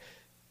and pick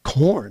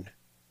corn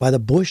by the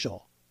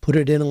bushel, put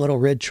it in a little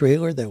red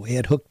trailer that we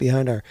had hooked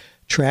behind our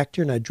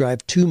tractor, and I'd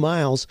drive 2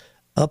 miles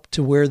up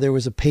to where there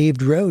was a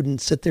paved road and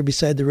sit there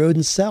beside the road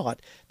and sell it.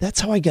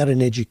 That's how I got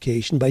an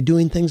education, by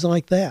doing things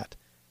like that.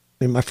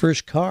 I mean, my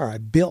first car I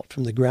built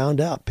from the ground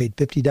up, paid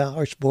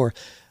 $50 for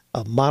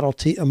a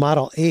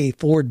Model A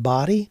Ford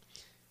body,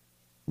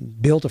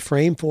 built a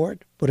frame for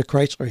it, put a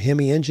Chrysler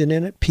Hemi engine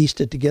in it, pieced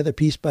it together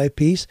piece by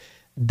piece.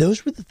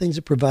 Those were the things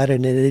that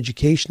provided an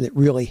education that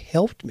really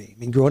helped me. I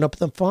mean, growing up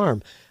on the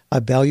farm, I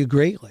value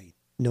greatly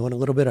knowing a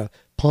little bit of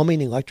plumbing,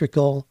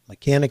 electrical,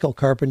 mechanical,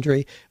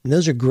 carpentry. And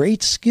those are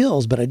great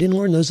skills, but I didn't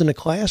learn those in a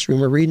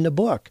classroom or reading a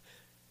book.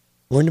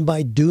 I learned them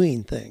by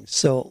doing things.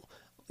 So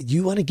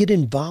you want to get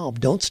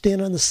involved. Don't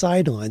stand on the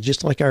sidelines,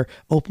 just like our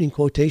opening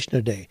quotation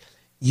today.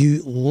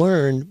 You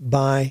learn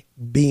by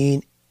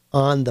being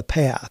on the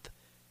path,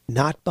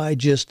 not by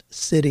just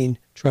sitting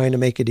trying to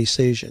make a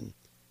decision.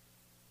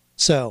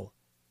 So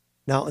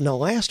now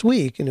last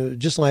week,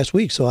 just last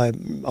week, so I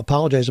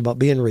apologize about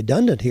being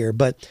redundant here,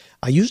 but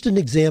I used an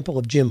example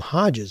of Jim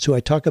Hodges, who I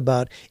talk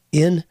about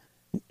in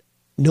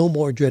No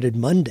More Dreaded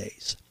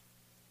Mondays,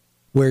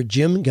 where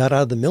Jim got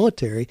out of the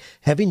military.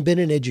 Having been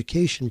in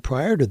education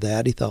prior to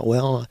that, he thought,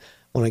 well,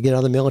 when I get out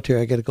of the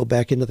military, I got to go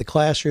back into the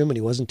classroom, and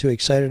he wasn't too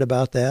excited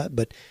about that,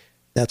 but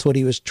that's what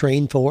he was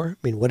trained for.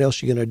 I mean, what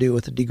else are you going to do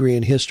with a degree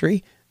in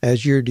history?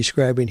 as you're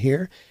describing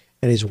here.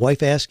 And his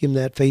wife asked him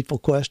that fateful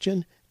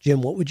question,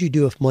 Jim, what would you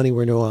do if money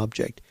were no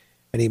object?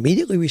 And he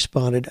immediately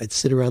responded, I'd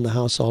sit around the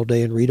house all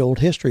day and read old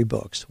history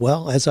books.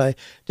 Well, as I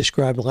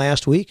described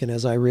last week, and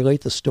as I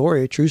relate the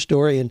story, a true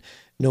story in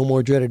No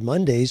More Dreaded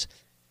Mondays,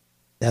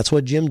 that's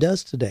what Jim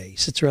does today. He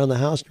sits around the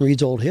house and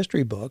reads old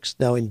history books.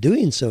 Now, in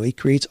doing so, he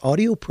creates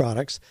audio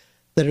products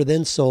that are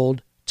then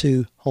sold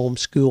to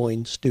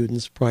homeschooling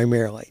students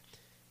primarily.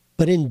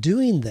 But in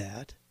doing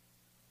that,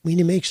 I mean,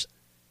 he makes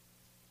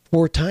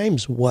 4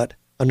 times what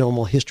a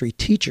normal history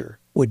teacher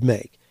would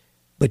make.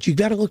 But you've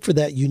got to look for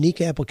that unique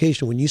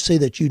application. When you say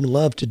that you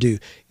love to do,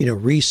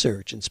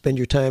 research and spend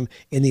your time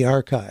in the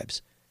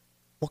archives,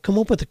 well, come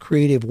up with a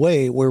creative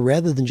way where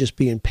rather than just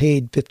being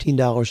paid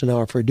 $15 an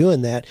hour for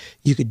doing that,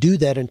 you could do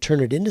that and turn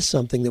it into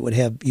something that would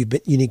have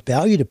unique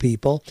value to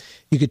people.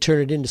 You could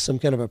turn it into some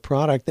kind of a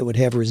product that would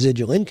have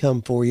residual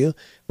income for you. I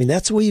mean,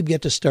 that's the way you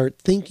get to start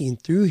thinking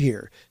through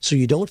here, so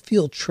you don't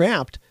feel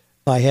trapped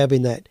by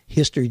having that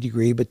history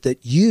degree, but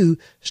that you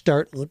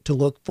start to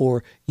look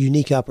for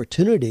unique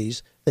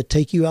opportunities that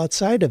take you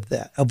outside of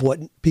that, of what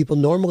people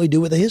normally do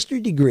with a history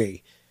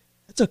degree.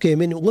 That's okay. I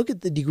mean, look at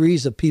the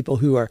degrees of people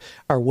who are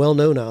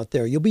well-known out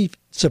there. You'll be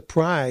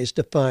surprised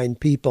to find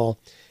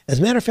people. As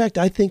a matter of fact,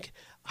 I think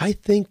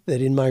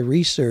that in my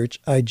research,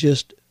 I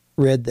just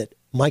read that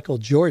Michael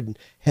Jordan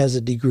has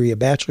a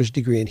bachelor's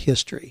degree in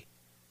history.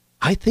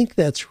 I think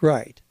that's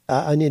right.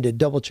 I need to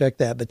double check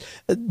that, but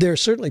there are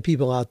certainly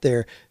people out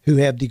there who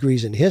have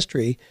degrees in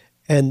history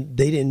and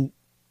they didn't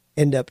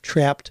end up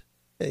trapped,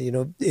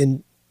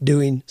 in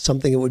doing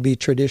something that would be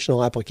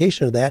traditional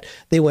application of that.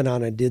 They went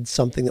on and did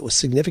something that was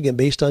significant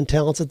based on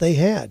talents that they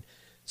had.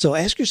 So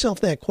ask yourself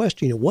that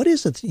question. What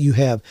is it that you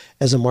have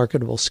as a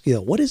marketable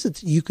skill? What is it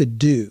that you could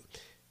do?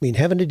 I mean,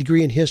 having a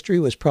degree in history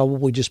was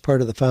probably just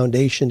part of the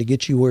foundation to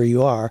get you where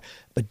you are,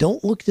 but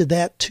don't look to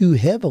that too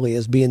heavily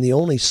as being the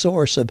only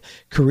source of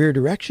career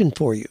direction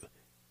for you.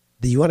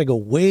 You want to go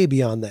way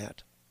beyond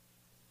that.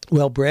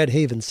 Well, Brad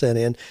Haven sent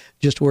in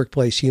just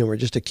workplace humor,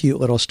 just a cute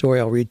little story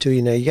I'll read to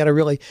you. Now, you got to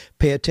really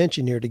pay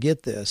attention here to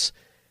get this.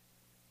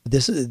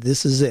 This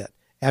is it.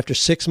 After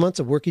 6 months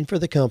of working for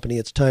the company,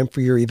 it's time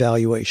for your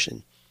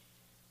evaluation.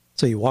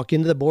 So you walk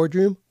into the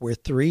boardroom where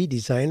 3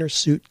 designer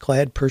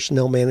suit-clad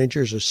personnel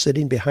managers are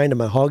sitting behind a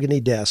mahogany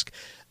desk.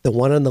 The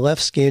one on the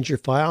left scans your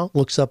file,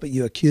 looks up at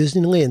you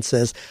accusingly, and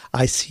says,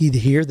 I see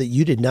here that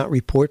you did not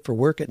report for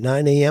work at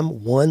 9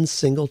 a.m. one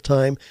single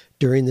time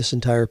during this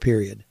entire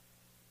period.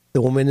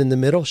 The woman in the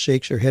middle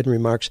shakes her head and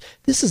remarks,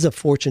 this is a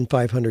Fortune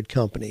 500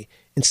 company.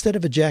 Instead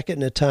of a jacket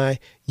and a tie,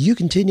 you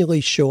continually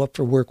show up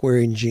for work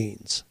wearing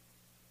jeans.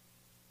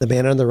 The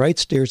man on the right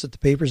stares at the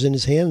papers in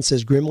his hand and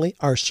says grimly,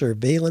 our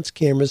surveillance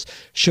cameras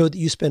show that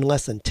you spend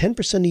less than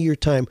 10% of your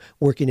time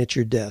working at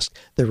your desk.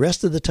 The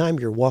rest of the time,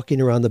 you're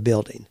walking around the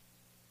building.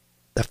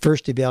 The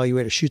first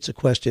evaluator shoots a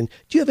question,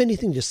 do you have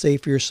anything to say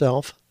for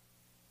yourself?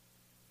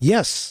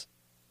 Yes.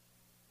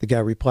 The guy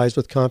replies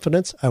with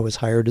confidence, I was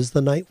hired as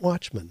the night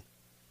watchman.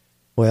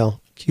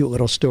 Well, cute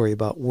little story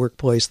about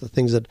workplace, the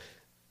things that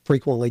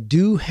frequently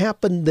do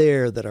happen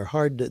there that are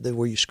hard to,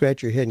 where you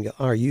scratch your head and go,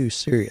 are you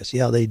serious?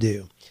 Yeah, they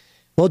do.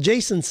 Well,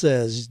 Jason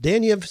says,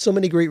 Dan, you have so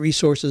many great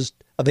resources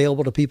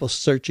available to people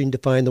searching to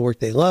find the work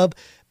they love,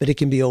 but it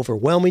can be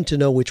overwhelming to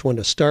know which one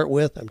to start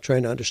with. I'm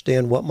trying to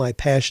understand what my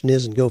passion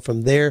is and go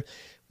from there.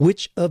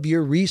 Which of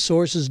your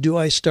resources do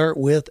I start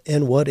with,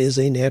 and what is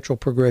a natural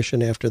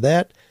progression after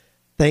that?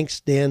 Thanks,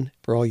 Dan,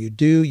 for all you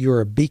do.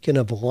 You're a beacon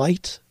of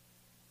light.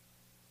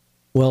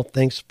 Well,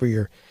 thanks for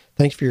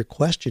your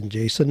question,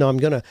 Jason. Now I'm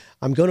gonna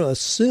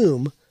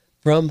assume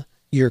from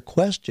your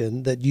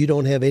question that you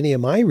don't have any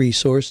of my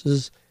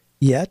resources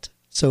yet,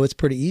 so it's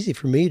pretty easy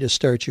for me to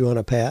start you on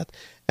a path.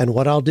 And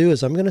what I'll do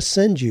is I'm going to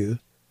send you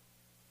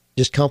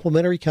just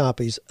complimentary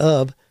copies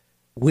of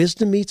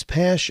Wisdom Meets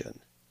Passion.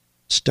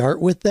 Start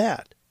with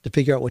that to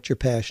figure out what your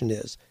passion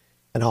is.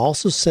 And I'll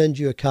also send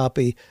you a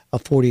copy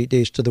of 48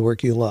 Days to the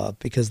Work You Love,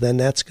 because then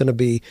that's going to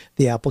be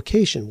the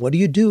application. What do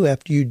you do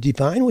after you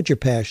define what your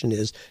passion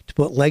is to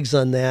put legs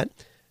on that,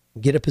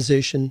 get a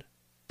position,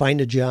 find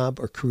a job,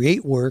 or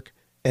create work,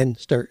 and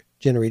start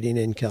generating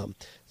income?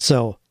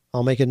 So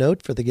I'll make a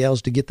note for the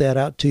gals to get that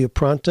out to you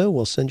pronto.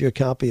 We'll send you a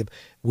copy of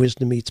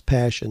Wisdom Meets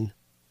Passion.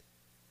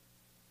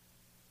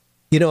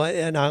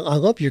 And I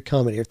love your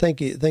comment here.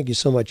 Thank you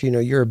so much.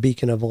 You're a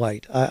beacon of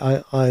light.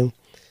 I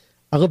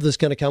love this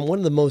kind of comment. One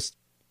of the most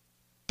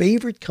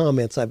favorite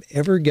comments I've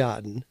ever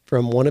gotten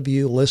from one of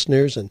you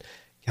listeners, and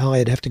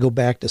I'd have to go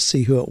back to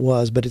see who it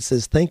was, but it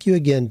says, thank you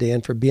again, Dan,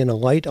 for being a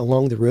light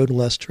along the road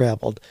less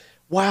traveled.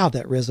 Wow,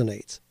 that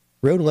resonates.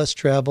 Road less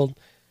traveled.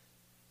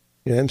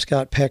 M.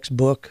 Scott Peck's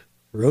book,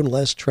 Road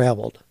Less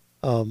Traveled.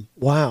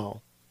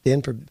 Wow.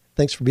 Dan,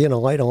 thanks for being a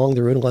light along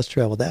the road less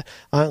traveled. That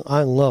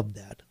I love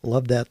that.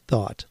 Love that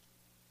thought.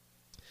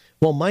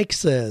 Well, Mike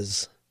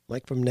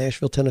from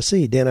Nashville,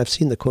 Tennessee, Dan, I've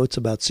seen the quotes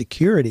about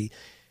security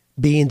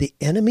being the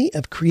enemy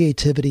of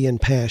creativity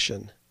and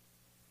passion.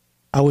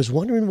 I was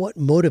wondering what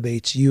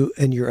motivates you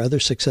and your other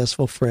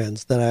successful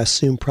friends that I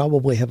assume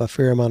probably have a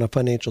fair amount of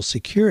financial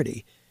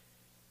security.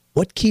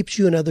 What keeps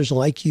you and others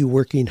like you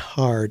working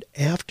hard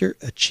after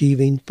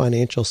achieving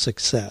financial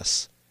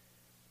success?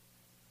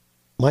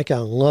 Mike, I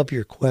love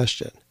your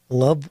question.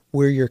 Love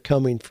where you're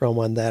coming from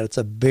on that. It's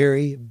a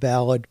very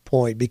valid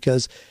point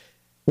because,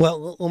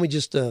 well, let me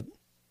just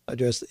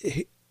address.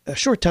 A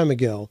short time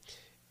ago,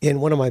 in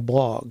one of my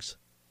blogs,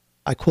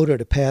 I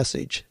quoted a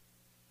passage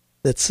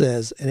that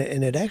says,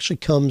 and it actually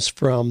comes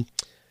from,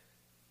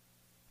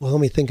 well,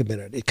 let me think a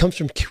minute. It comes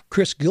from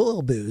Chris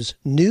Guillebeau's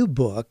new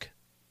book,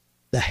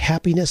 The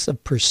Happiness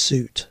of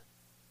Pursuit.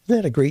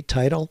 Isn't that a great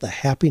title? The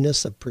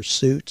Happiness of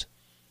Pursuit.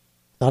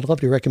 I'd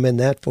love to recommend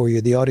that for you,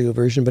 the audio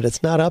version, but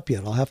it's not up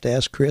yet. I'll have to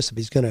ask Chris if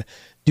he's going to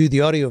do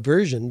the audio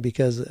version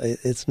because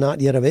it's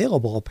not yet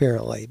available,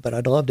 apparently. But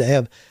I'd love to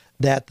have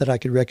that I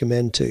could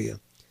recommend to you.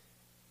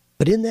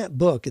 But in that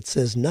book, it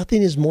says,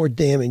 nothing is more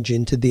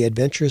damaging to the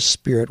adventurous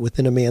spirit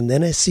within a man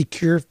than a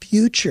secure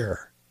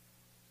future.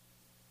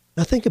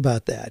 Now think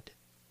about that.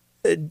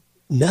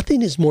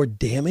 Nothing is more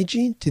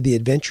damaging to the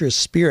adventurous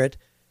spirit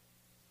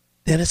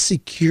than a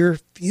secure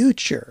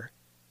future.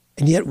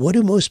 And yet, what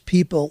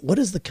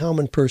does the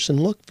common person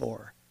look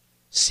for?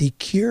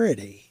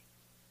 Security.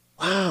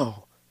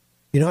 Wow.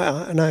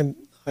 I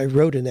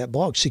wrote in that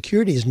blog,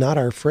 security is not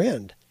our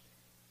friend.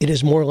 It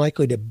is more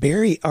likely to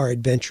bury our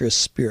adventurous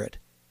spirit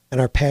and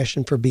our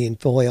passion for being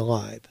fully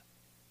alive.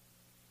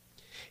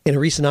 In a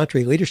recent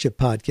EntreLeadership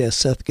podcast,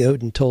 Seth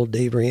Godin told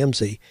Dave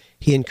Ramsey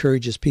he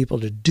encourages people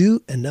to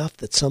do enough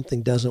that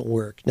something doesn't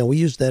work. Now, we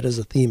used that as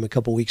a theme a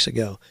couple weeks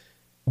ago.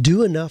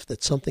 Do enough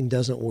that something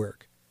doesn't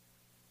work.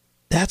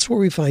 That's where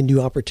we find new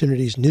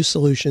opportunities, new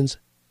solutions,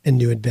 and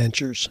new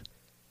adventures.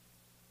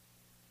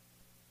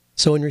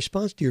 So in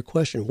response to your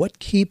question, what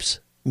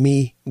keeps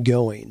me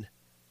going?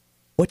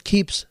 What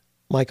keeps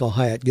Michael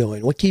Hyatt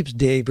going? What keeps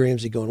Dave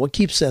Ramsey going? What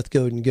keeps Seth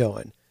Godin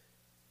going?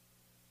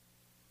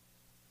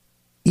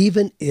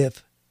 Even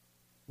if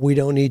we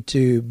don't need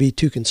to be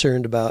too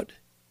concerned about,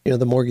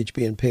 the mortgage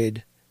being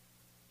paid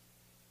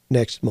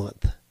next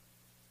month.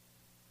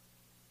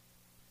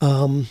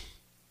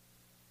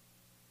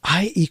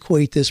 I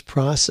equate this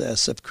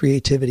process of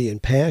creativity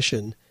and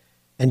passion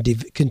and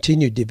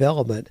continued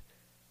development.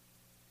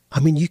 I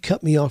mean, you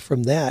cut me off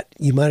from that,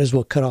 you might as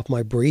well cut off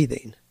my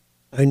breathing.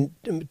 And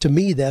to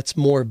me, that's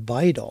more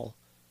vital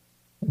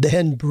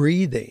than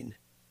breathing.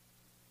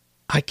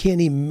 I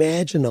can't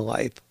imagine a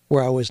life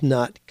where I was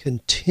not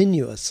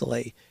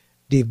continuously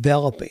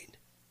developing,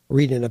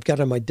 reading. I've got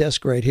on my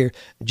desk right here,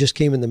 it just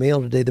came in the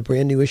mail today, the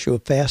brand new issue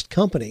of Fast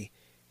Company.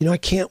 I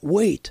can't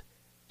wait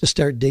to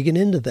start digging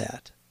into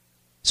that.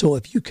 So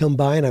if you come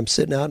by and I'm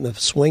sitting out in a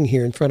swing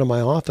here in front of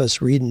my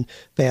office reading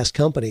Fast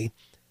Company,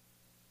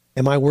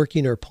 am I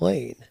working or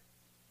playing?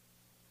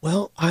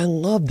 Well, I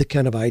love the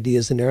kind of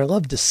ideas in there. I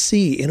love to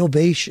see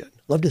innovation.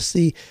 I love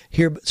to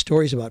hear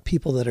stories about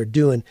people that are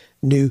doing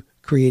new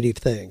creative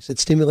things. It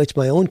stimulates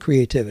my own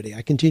creativity.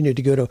 I continue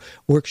to go to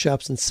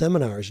workshops and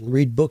seminars and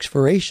read books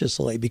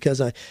voraciously because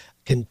I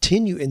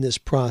continue in this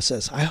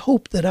process. I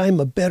hope that I'm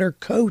a better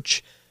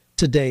coach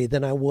today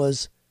than I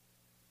was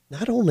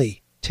not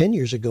only 10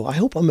 years ago. I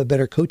hope I'm a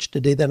better coach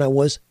today than I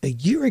was a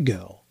year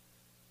ago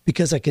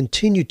because I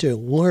continue to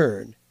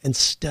learn and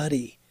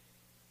study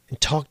and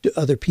talk to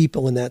other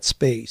people in that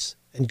space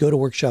and go to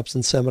workshops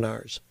and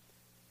seminars.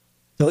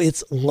 So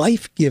it's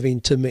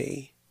life-giving to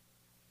me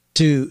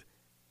to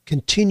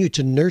continue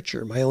to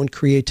nurture my own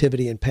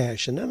creativity and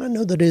passion. And I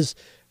know that is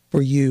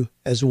for you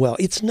as well.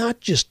 It's not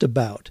just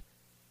about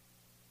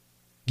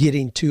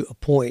getting to a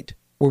point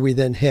where we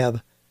then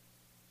have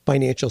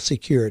financial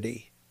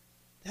security.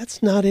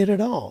 That's not it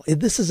at all.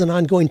 This is an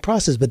ongoing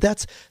process, but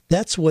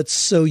that's what's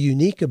so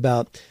unique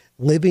about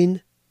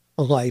living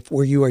a life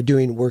where you are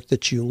doing work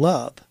that you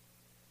love.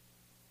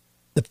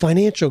 The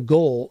financial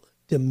goal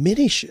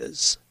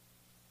diminishes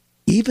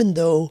even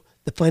though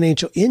the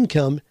financial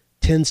income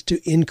tends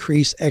to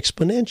increase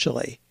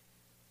exponentially.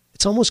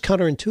 It's almost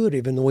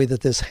counterintuitive in the way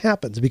that this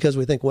happens because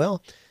we think,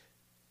 well,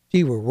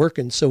 gee, we're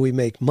working so we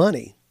make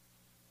money.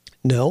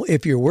 No,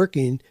 if you're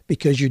working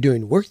because you're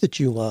doing work that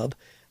you love,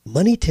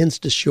 money tends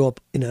to show up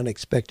in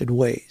unexpected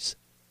ways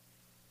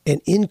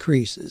and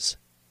increases.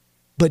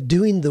 But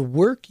doing the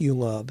work you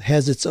love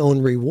has its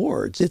own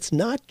rewards. It's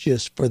not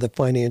just for the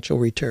financial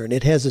return.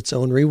 It has its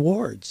own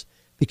rewards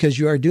because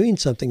you are doing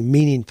something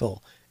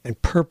meaningful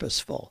and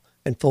purposeful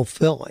and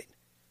fulfilling.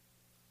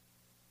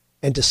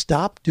 And to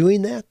stop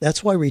doing that,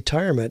 that's why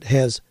retirement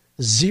has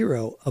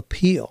zero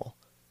appeal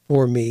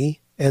for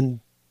me and,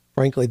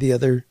 frankly, the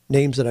other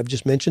names that I've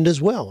just mentioned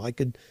as well.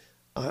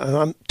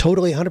 I'm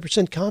totally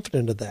 100%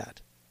 confident of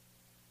that.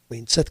 I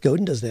mean, Seth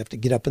Godin doesn't have to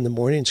get up in the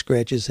morning and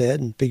scratch his head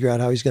and figure out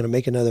how he's going to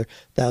make another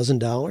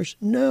 $1,000.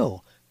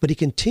 No, but he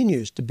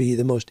continues to be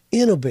the most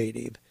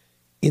innovative,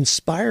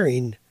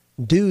 inspiring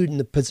dude in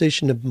the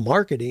position of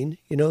marketing,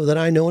 that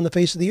I know on the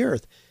face of the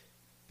earth,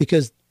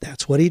 because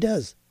that's what he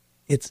does.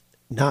 It's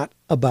not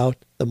about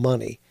the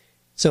money.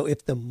 So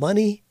if the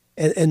money,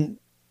 and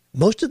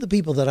most of the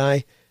people that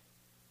I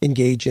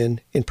engage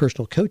in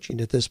personal coaching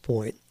at this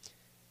point,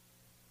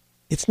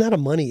 it's not a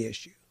money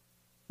issue.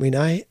 I mean,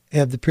 I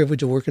have the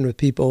privilege of working with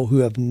people who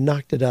have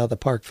knocked it out of the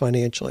park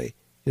financially.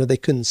 They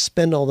couldn't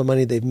spend all the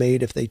money they've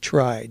made if they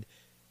tried,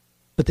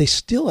 but they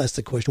still ask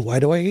the question, why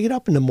do I get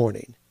up in the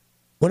morning?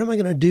 What am I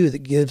going to do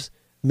that gives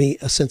me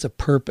a sense of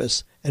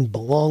purpose and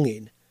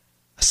belonging,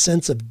 a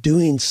sense of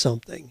doing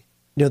something,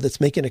 that's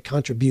making a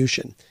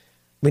contribution?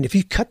 I mean, if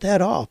you cut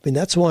that off,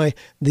 that's why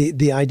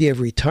the idea of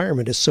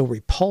retirement is so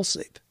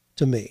repulsive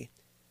to me,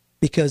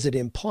 because it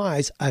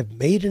implies I've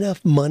made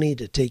enough money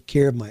to take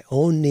care of my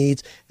own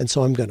needs, and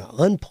so I'm going to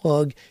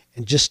unplug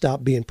and just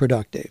stop being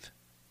productive.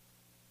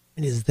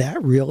 And is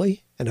that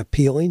really an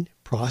appealing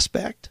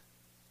prospect?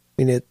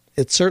 I mean,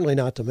 it's certainly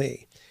not to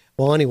me.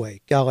 Well, anyway,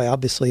 golly,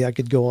 obviously I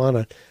could go on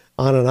and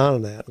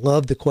on that.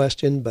 Love the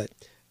question, but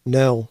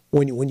no.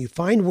 When you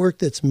find work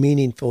that's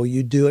meaningful,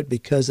 you do it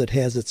because it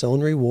has its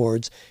own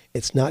rewards.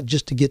 It's not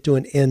just to get to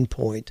an end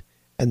point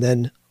and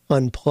then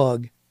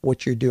unplug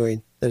what you're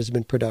doing that has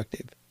been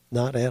productive.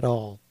 Not at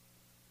all.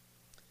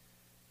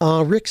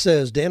 Rick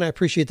says, Dan, I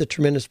appreciate the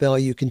tremendous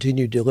value you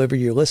continue to deliver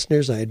to your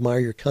listeners. I admire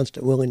your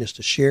constant willingness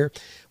to share.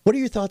 What are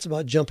your thoughts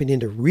about jumping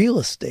into real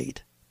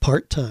estate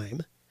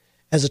part-time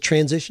as a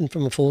transition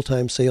from a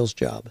full-time sales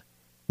job?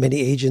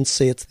 Many agents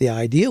say it's the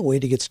ideal way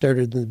to get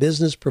started in the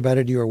business,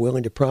 provided you are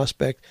willing to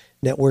prospect,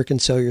 network,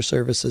 and sell your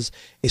services,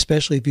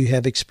 especially if you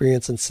have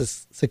experience and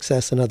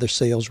success in other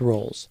sales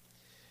roles.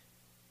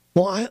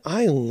 Well,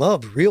 I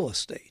love real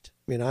estate.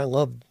 I mean, I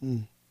love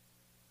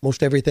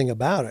most everything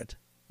about it.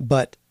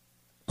 But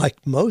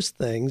like most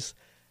things,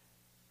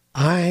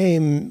 I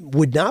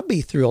would not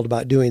be thrilled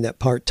about doing that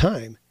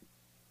part-time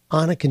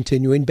on a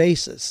continuing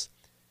basis.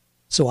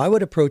 So I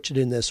would approach it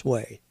in this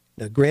way.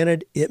 Now,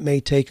 granted, it may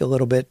take a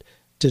little bit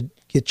to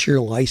get your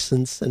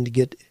license and to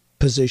get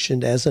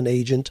positioned as an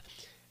agent.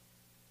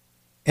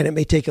 And it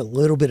may take a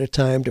little bit of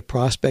time to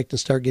prospect and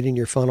start getting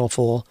your funnel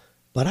full.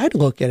 But I'd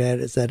look at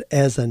it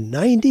as a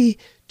 90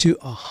 to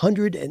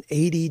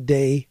 180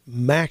 day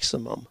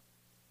maximum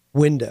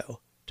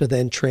window to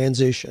then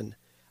transition.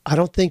 I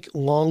don't think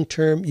long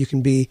term you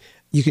can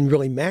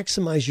really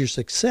maximize your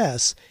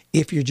success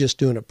if you're just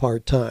doing it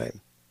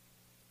part-time.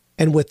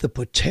 And with the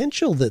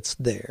potential that's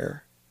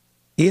there,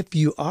 if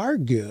you are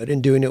good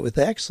and doing it with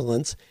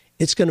excellence,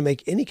 it's going to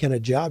make any kind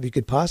of job you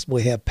could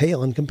possibly have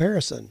pale in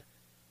comparison.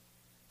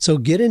 So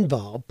get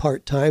involved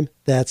part-time,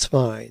 that's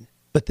fine.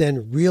 But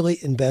then really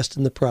invest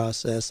in the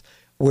process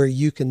where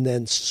you can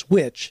then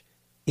switch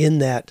in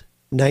that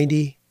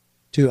 90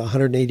 to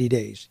 180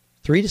 days,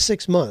 3 to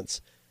 6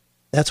 months.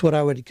 That's what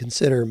I would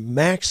consider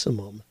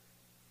maximum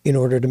in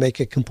order to make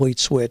a complete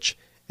switch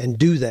and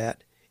do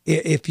that.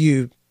 If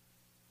you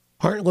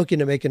aren't looking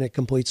to making a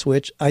complete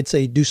switch, I'd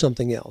say do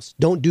something else.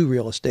 Don't do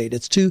real estate.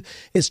 It's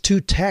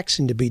too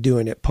taxing to be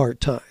doing it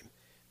part-time.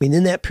 I mean,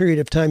 in that period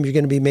of time, you're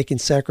going to be making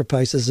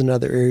sacrifices in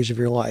other areas of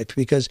your life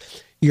because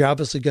you're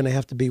obviously going to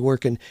have to be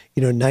working,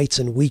 nights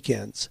and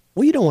weekends.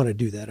 Well, you don't want to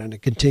do that on a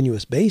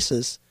continuous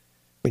basis.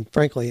 I mean,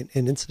 frankly,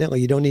 and incidentally,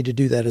 you don't need to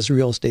do that as a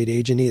real estate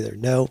agent either.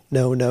 No,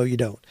 you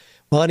don't.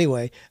 Well,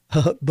 anyway,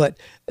 but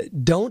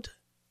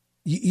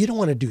you don't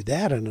want to do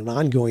that on an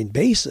ongoing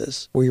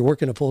basis where you're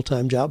working a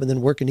full-time job and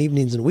then working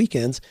evenings and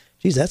weekends.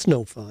 Geez, that's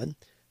no fun.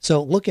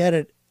 So look at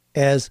it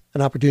as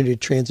an opportunity to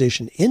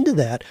transition into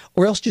that,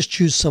 or else just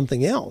choose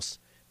something else.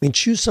 I mean,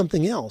 choose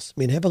something else. I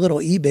mean, have a little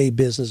eBay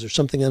business or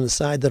something on the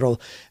side that'll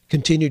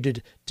continue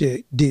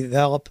to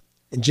develop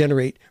and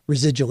generate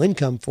residual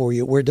income for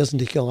you where it doesn't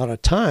take a lot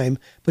of time,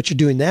 but you're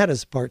doing that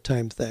as a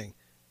part-time thing,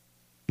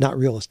 not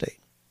real estate.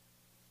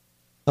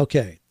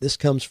 Okay, this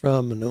comes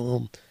from, and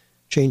I'll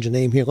change the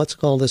name here. Let's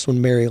call this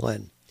one Mary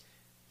Lynn.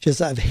 She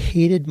says, I've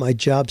hated my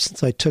job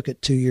since I took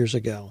it 2 years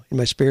ago. In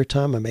my spare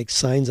time, I make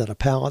signs out of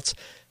pallets,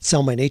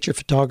 sell my nature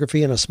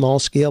photography on a small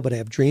scale, but I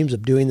have dreams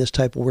of doing this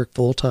type of work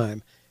full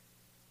time.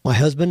 My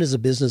husband is a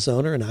business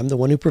owner, and I'm the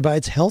one who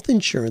provides health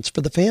insurance for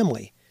the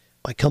family.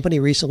 My company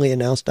recently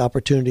announced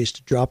opportunities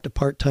to drop to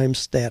part-time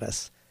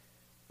status.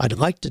 I'd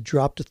like to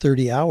drop to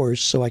 30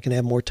 hours so I can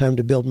have more time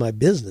to build my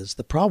business.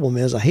 The problem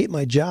is I hate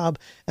my job,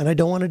 and I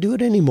don't want to do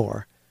it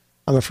anymore.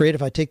 I'm afraid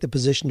if I take the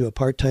position to a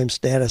part-time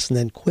status and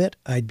then quit,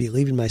 I'd be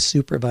leaving my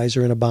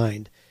supervisor in a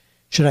bind.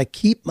 Should I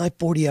keep my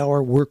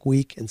 40-hour work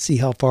week and see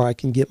how far I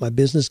can get my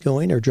business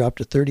going, or drop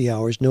to 30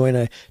 hours knowing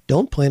I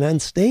don't plan on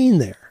staying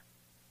there?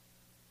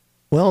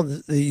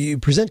 Well, you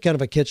present kind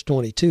of a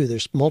catch-22.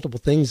 There's multiple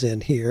things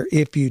in here.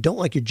 If you don't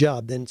like your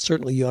job, then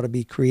certainly you ought to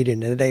be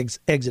creating an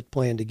exit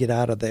plan to get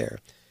out of there.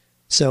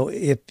 So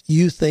if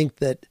you think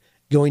that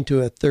going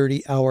to a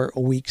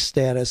 30-hour-a-week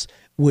status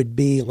would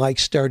be like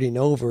starting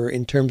over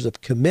in terms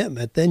of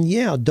commitment, then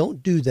yeah,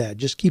 don't do that.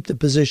 Just keep the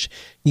position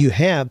you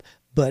have.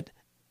 But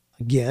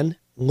again,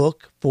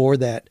 look for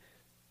that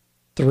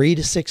 3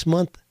 to 6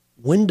 month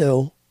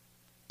window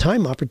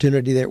time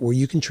opportunity there where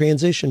you can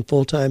transition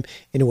full-time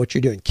into what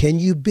you're doing. Can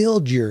you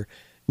build your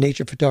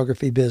nature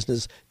photography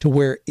business to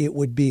where it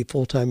would be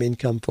full-time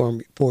income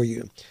for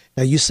you?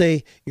 Now, you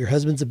say your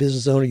husband's a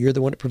business owner, you're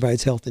the one that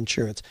provides health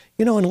insurance.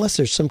 Unless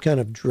there's some kind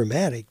of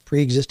dramatic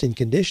pre-existing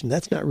condition,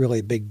 that's not really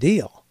a big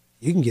deal.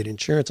 You can get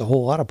insurance a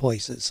whole lot of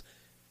places.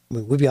 I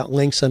mean, we've got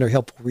links under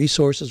helpful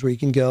resources where you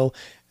can go,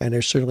 and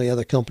there's certainly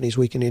other companies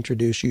we can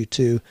introduce you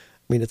to.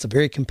 I mean, it's a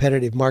very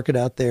competitive market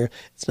out there.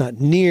 It's not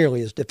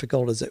nearly as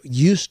difficult as it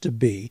used to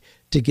be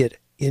to get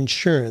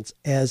insurance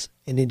as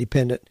an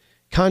independent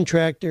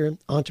contractor,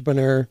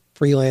 entrepreneur,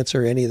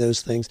 freelancer, any of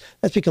those things.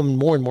 That's become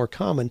more and more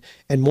common,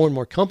 and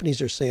more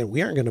companies are saying,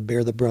 we aren't going to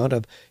bear the brunt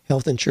of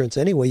health insurance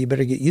anyway. You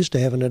better get used to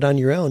having it on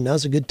your own.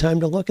 Now's a good time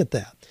to look at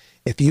that.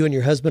 If you and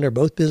your husband are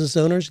both business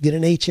owners, get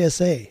an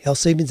HSA, health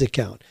savings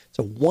account. It's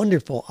a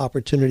wonderful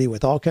opportunity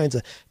with all kinds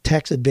of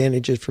tax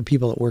advantages for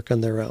people that work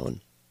on their own.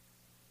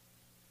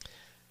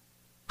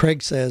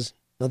 Craig says,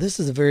 now this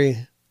is a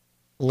very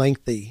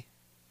lengthy.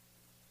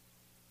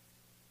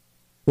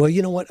 Well,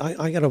 you know what?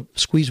 I got to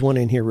squeeze one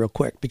in here real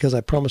quick because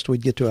I promised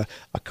we'd get to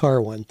a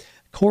car one.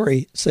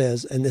 Corey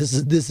says, and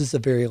this is a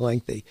very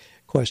lengthy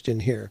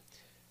question here,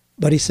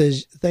 but he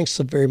says, thanks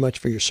so very much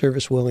for your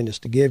service, willingness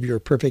to give. You're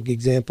a perfect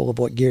example of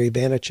what Gary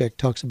Vaynerchuk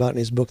talks about in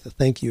his book, The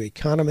Thank You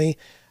Economy.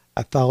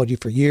 I followed you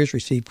for years,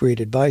 received great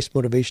advice,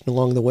 motivation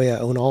along the way. I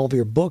own all of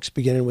your books,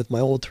 beginning with my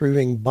old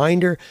 3-ring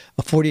binder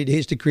of 48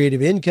 Days to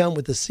Creative Income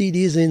with the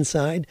CDs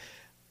inside.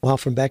 Wow,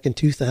 from back in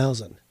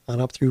 2000 on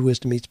up through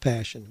Wisdom Meets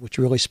Passion, which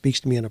really speaks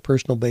to me on a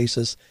personal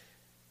basis.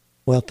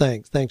 Well,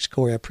 thanks,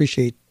 Corey. I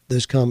appreciate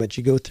those comments.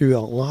 You go through a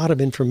lot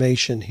of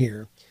information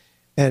here.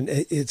 And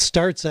it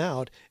starts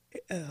out,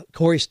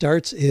 Corey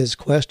starts his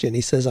question.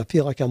 He says, I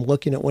feel like I'm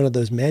looking at one of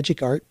those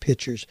magic art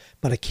pictures,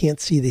 but I can't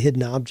see the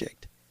hidden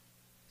object.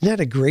 Isn't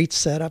that a great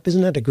setup?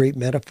 Isn't that a great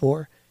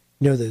metaphor?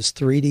 You know, those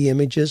 3D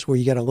images where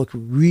you got to look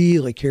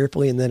really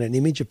carefully and then an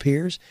image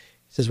appears.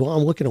 He says, well,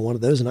 I'm looking at one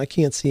of those and I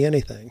can't see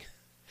anything.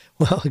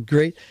 Well,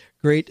 great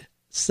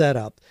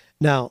setup.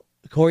 Now,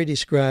 Corey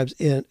describes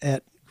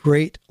at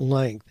great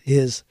length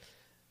his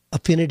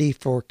affinity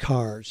for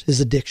cars,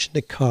 his addiction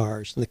to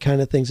cars, and the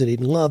kind of things that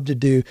he'd love to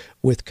do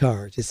with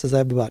cars. He says, I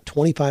have about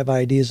 25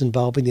 ideas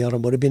involving the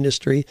automotive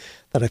industry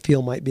that I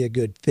feel might be a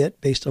good fit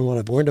based on what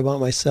I've learned about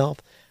myself.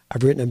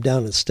 I've written them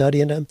down and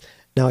studying them.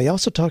 Now, he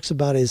also talks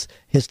about his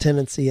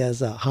tendency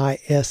as a high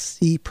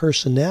SC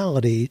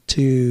personality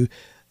to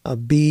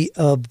be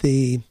of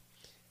in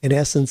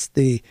essence,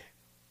 the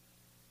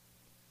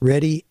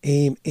ready,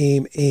 aim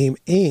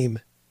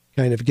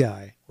kind of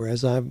guy.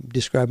 Whereas I've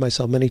described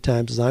myself many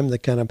times as I'm the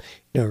kind of,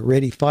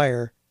 ready,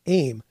 fire,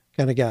 aim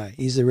kind of guy.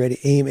 He's the ready,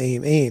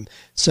 aim.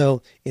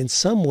 So in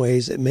some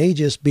ways, it may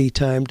just be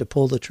time to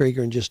pull the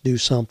trigger and just do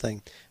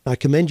something. Now, I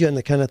commend you on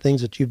the kind of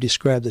things that you've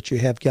described that you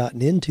have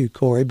gotten into,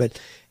 Corey, but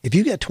if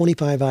you got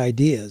 25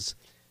 ideas,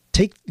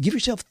 give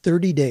yourself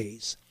 30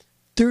 days.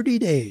 30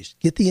 days.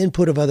 Get the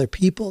input of other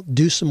people,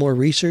 do some more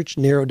research,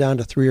 narrow down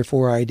to 3 or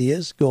 4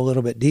 ideas, go a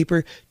little bit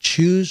deeper,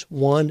 choose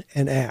one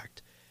and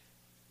act.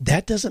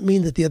 That doesn't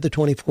mean that the other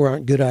 24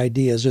 aren't good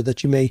ideas or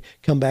that you may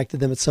come back to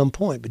them at some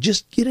point, but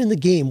just get in the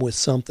game with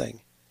something.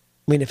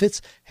 I mean, if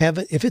it's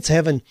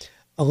having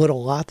a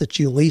little lot that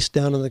you lease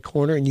down in the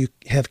corner and you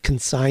have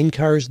consigned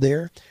cars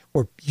there,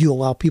 or you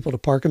allow people to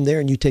park them there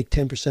and you take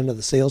 10% of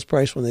the sales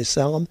price when they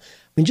sell them,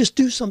 I mean, just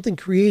do something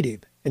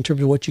creative in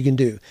terms of what you can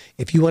do.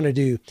 If you want to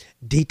do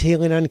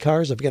detailing on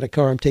cars, I've got a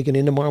car I'm taking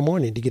in tomorrow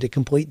morning to get a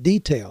complete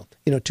detail,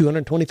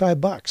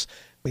 $225.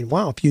 I mean,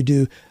 wow, if you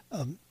do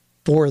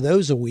 4 of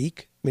those a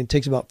week, I mean, it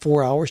takes about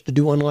 4 hours to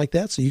do one like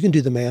that, so you can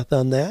do the math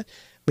on that.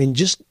 I mean,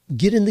 just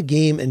get in the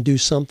game and do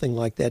something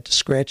like that to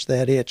scratch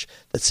that itch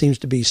that seems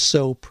to be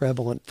so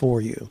prevalent for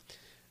you.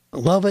 I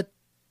love it.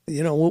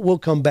 We'll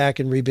come back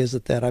and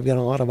revisit that. I've got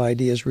a lot of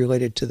ideas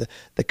related to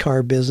the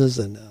car business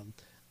and a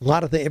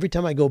lot of things. Every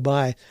time I go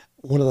by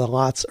one of the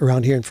lots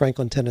around here in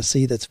Franklin,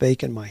 Tennessee that's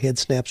vacant, my head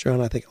snaps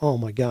around. I think, oh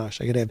my gosh,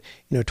 I could have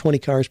 20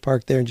 cars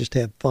parked there and just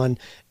have fun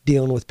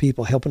dealing with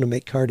people, helping them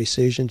make car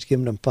decisions,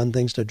 giving them fun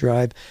things to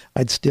drive.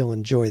 I'd still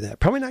enjoy that.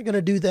 Probably not going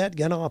to do that.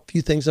 Got a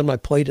few things on my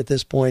plate at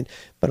this point,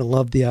 but I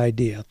love the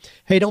idea.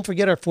 Hey, don't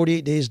forget our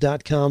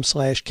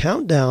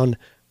 48days.com/countdown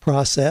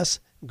process.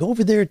 Go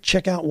over there and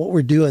check out what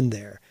we're doing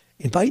there.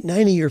 Invite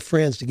 9 of your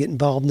friends to get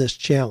involved in this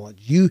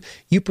challenge. You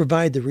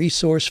provide the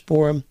resource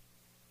for them.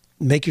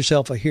 Make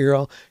yourself a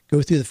hero.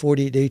 Go through the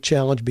 48-day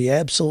challenge. Be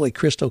absolutely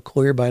crystal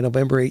clear by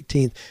November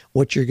 18th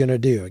what you're going to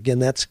do. Again,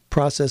 that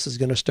process is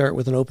going to start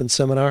with an open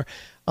seminar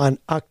on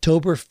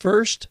October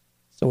 1st.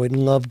 So I'd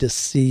love to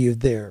see you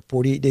there.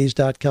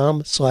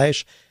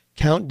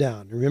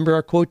 48days.com/countdown. Remember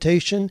our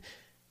quotation?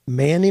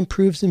 Man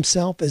improves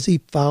himself as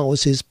he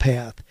follows his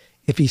path.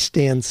 If he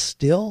stands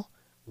still,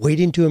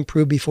 waiting to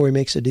improve before he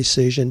makes a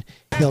decision,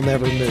 he'll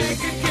never move.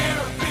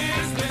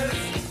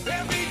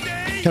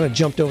 Kind of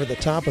jumped over the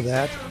top of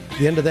that.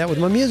 The end of that with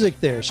my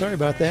music there. Sorry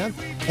about that.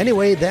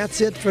 Anyway,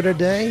 that's it for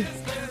today.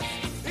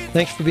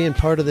 Thanks for being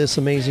part of this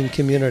amazing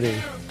community.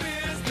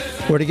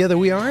 Where together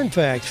we are, in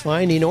fact,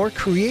 finding or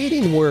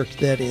creating work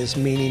that is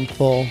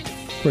meaningful,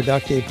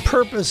 productive,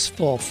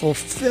 purposeful,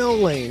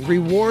 fulfilling,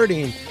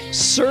 rewarding,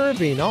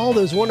 serving, all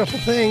those wonderful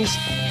things,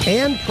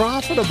 and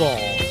profitable.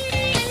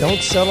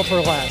 Don't settle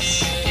for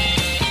less.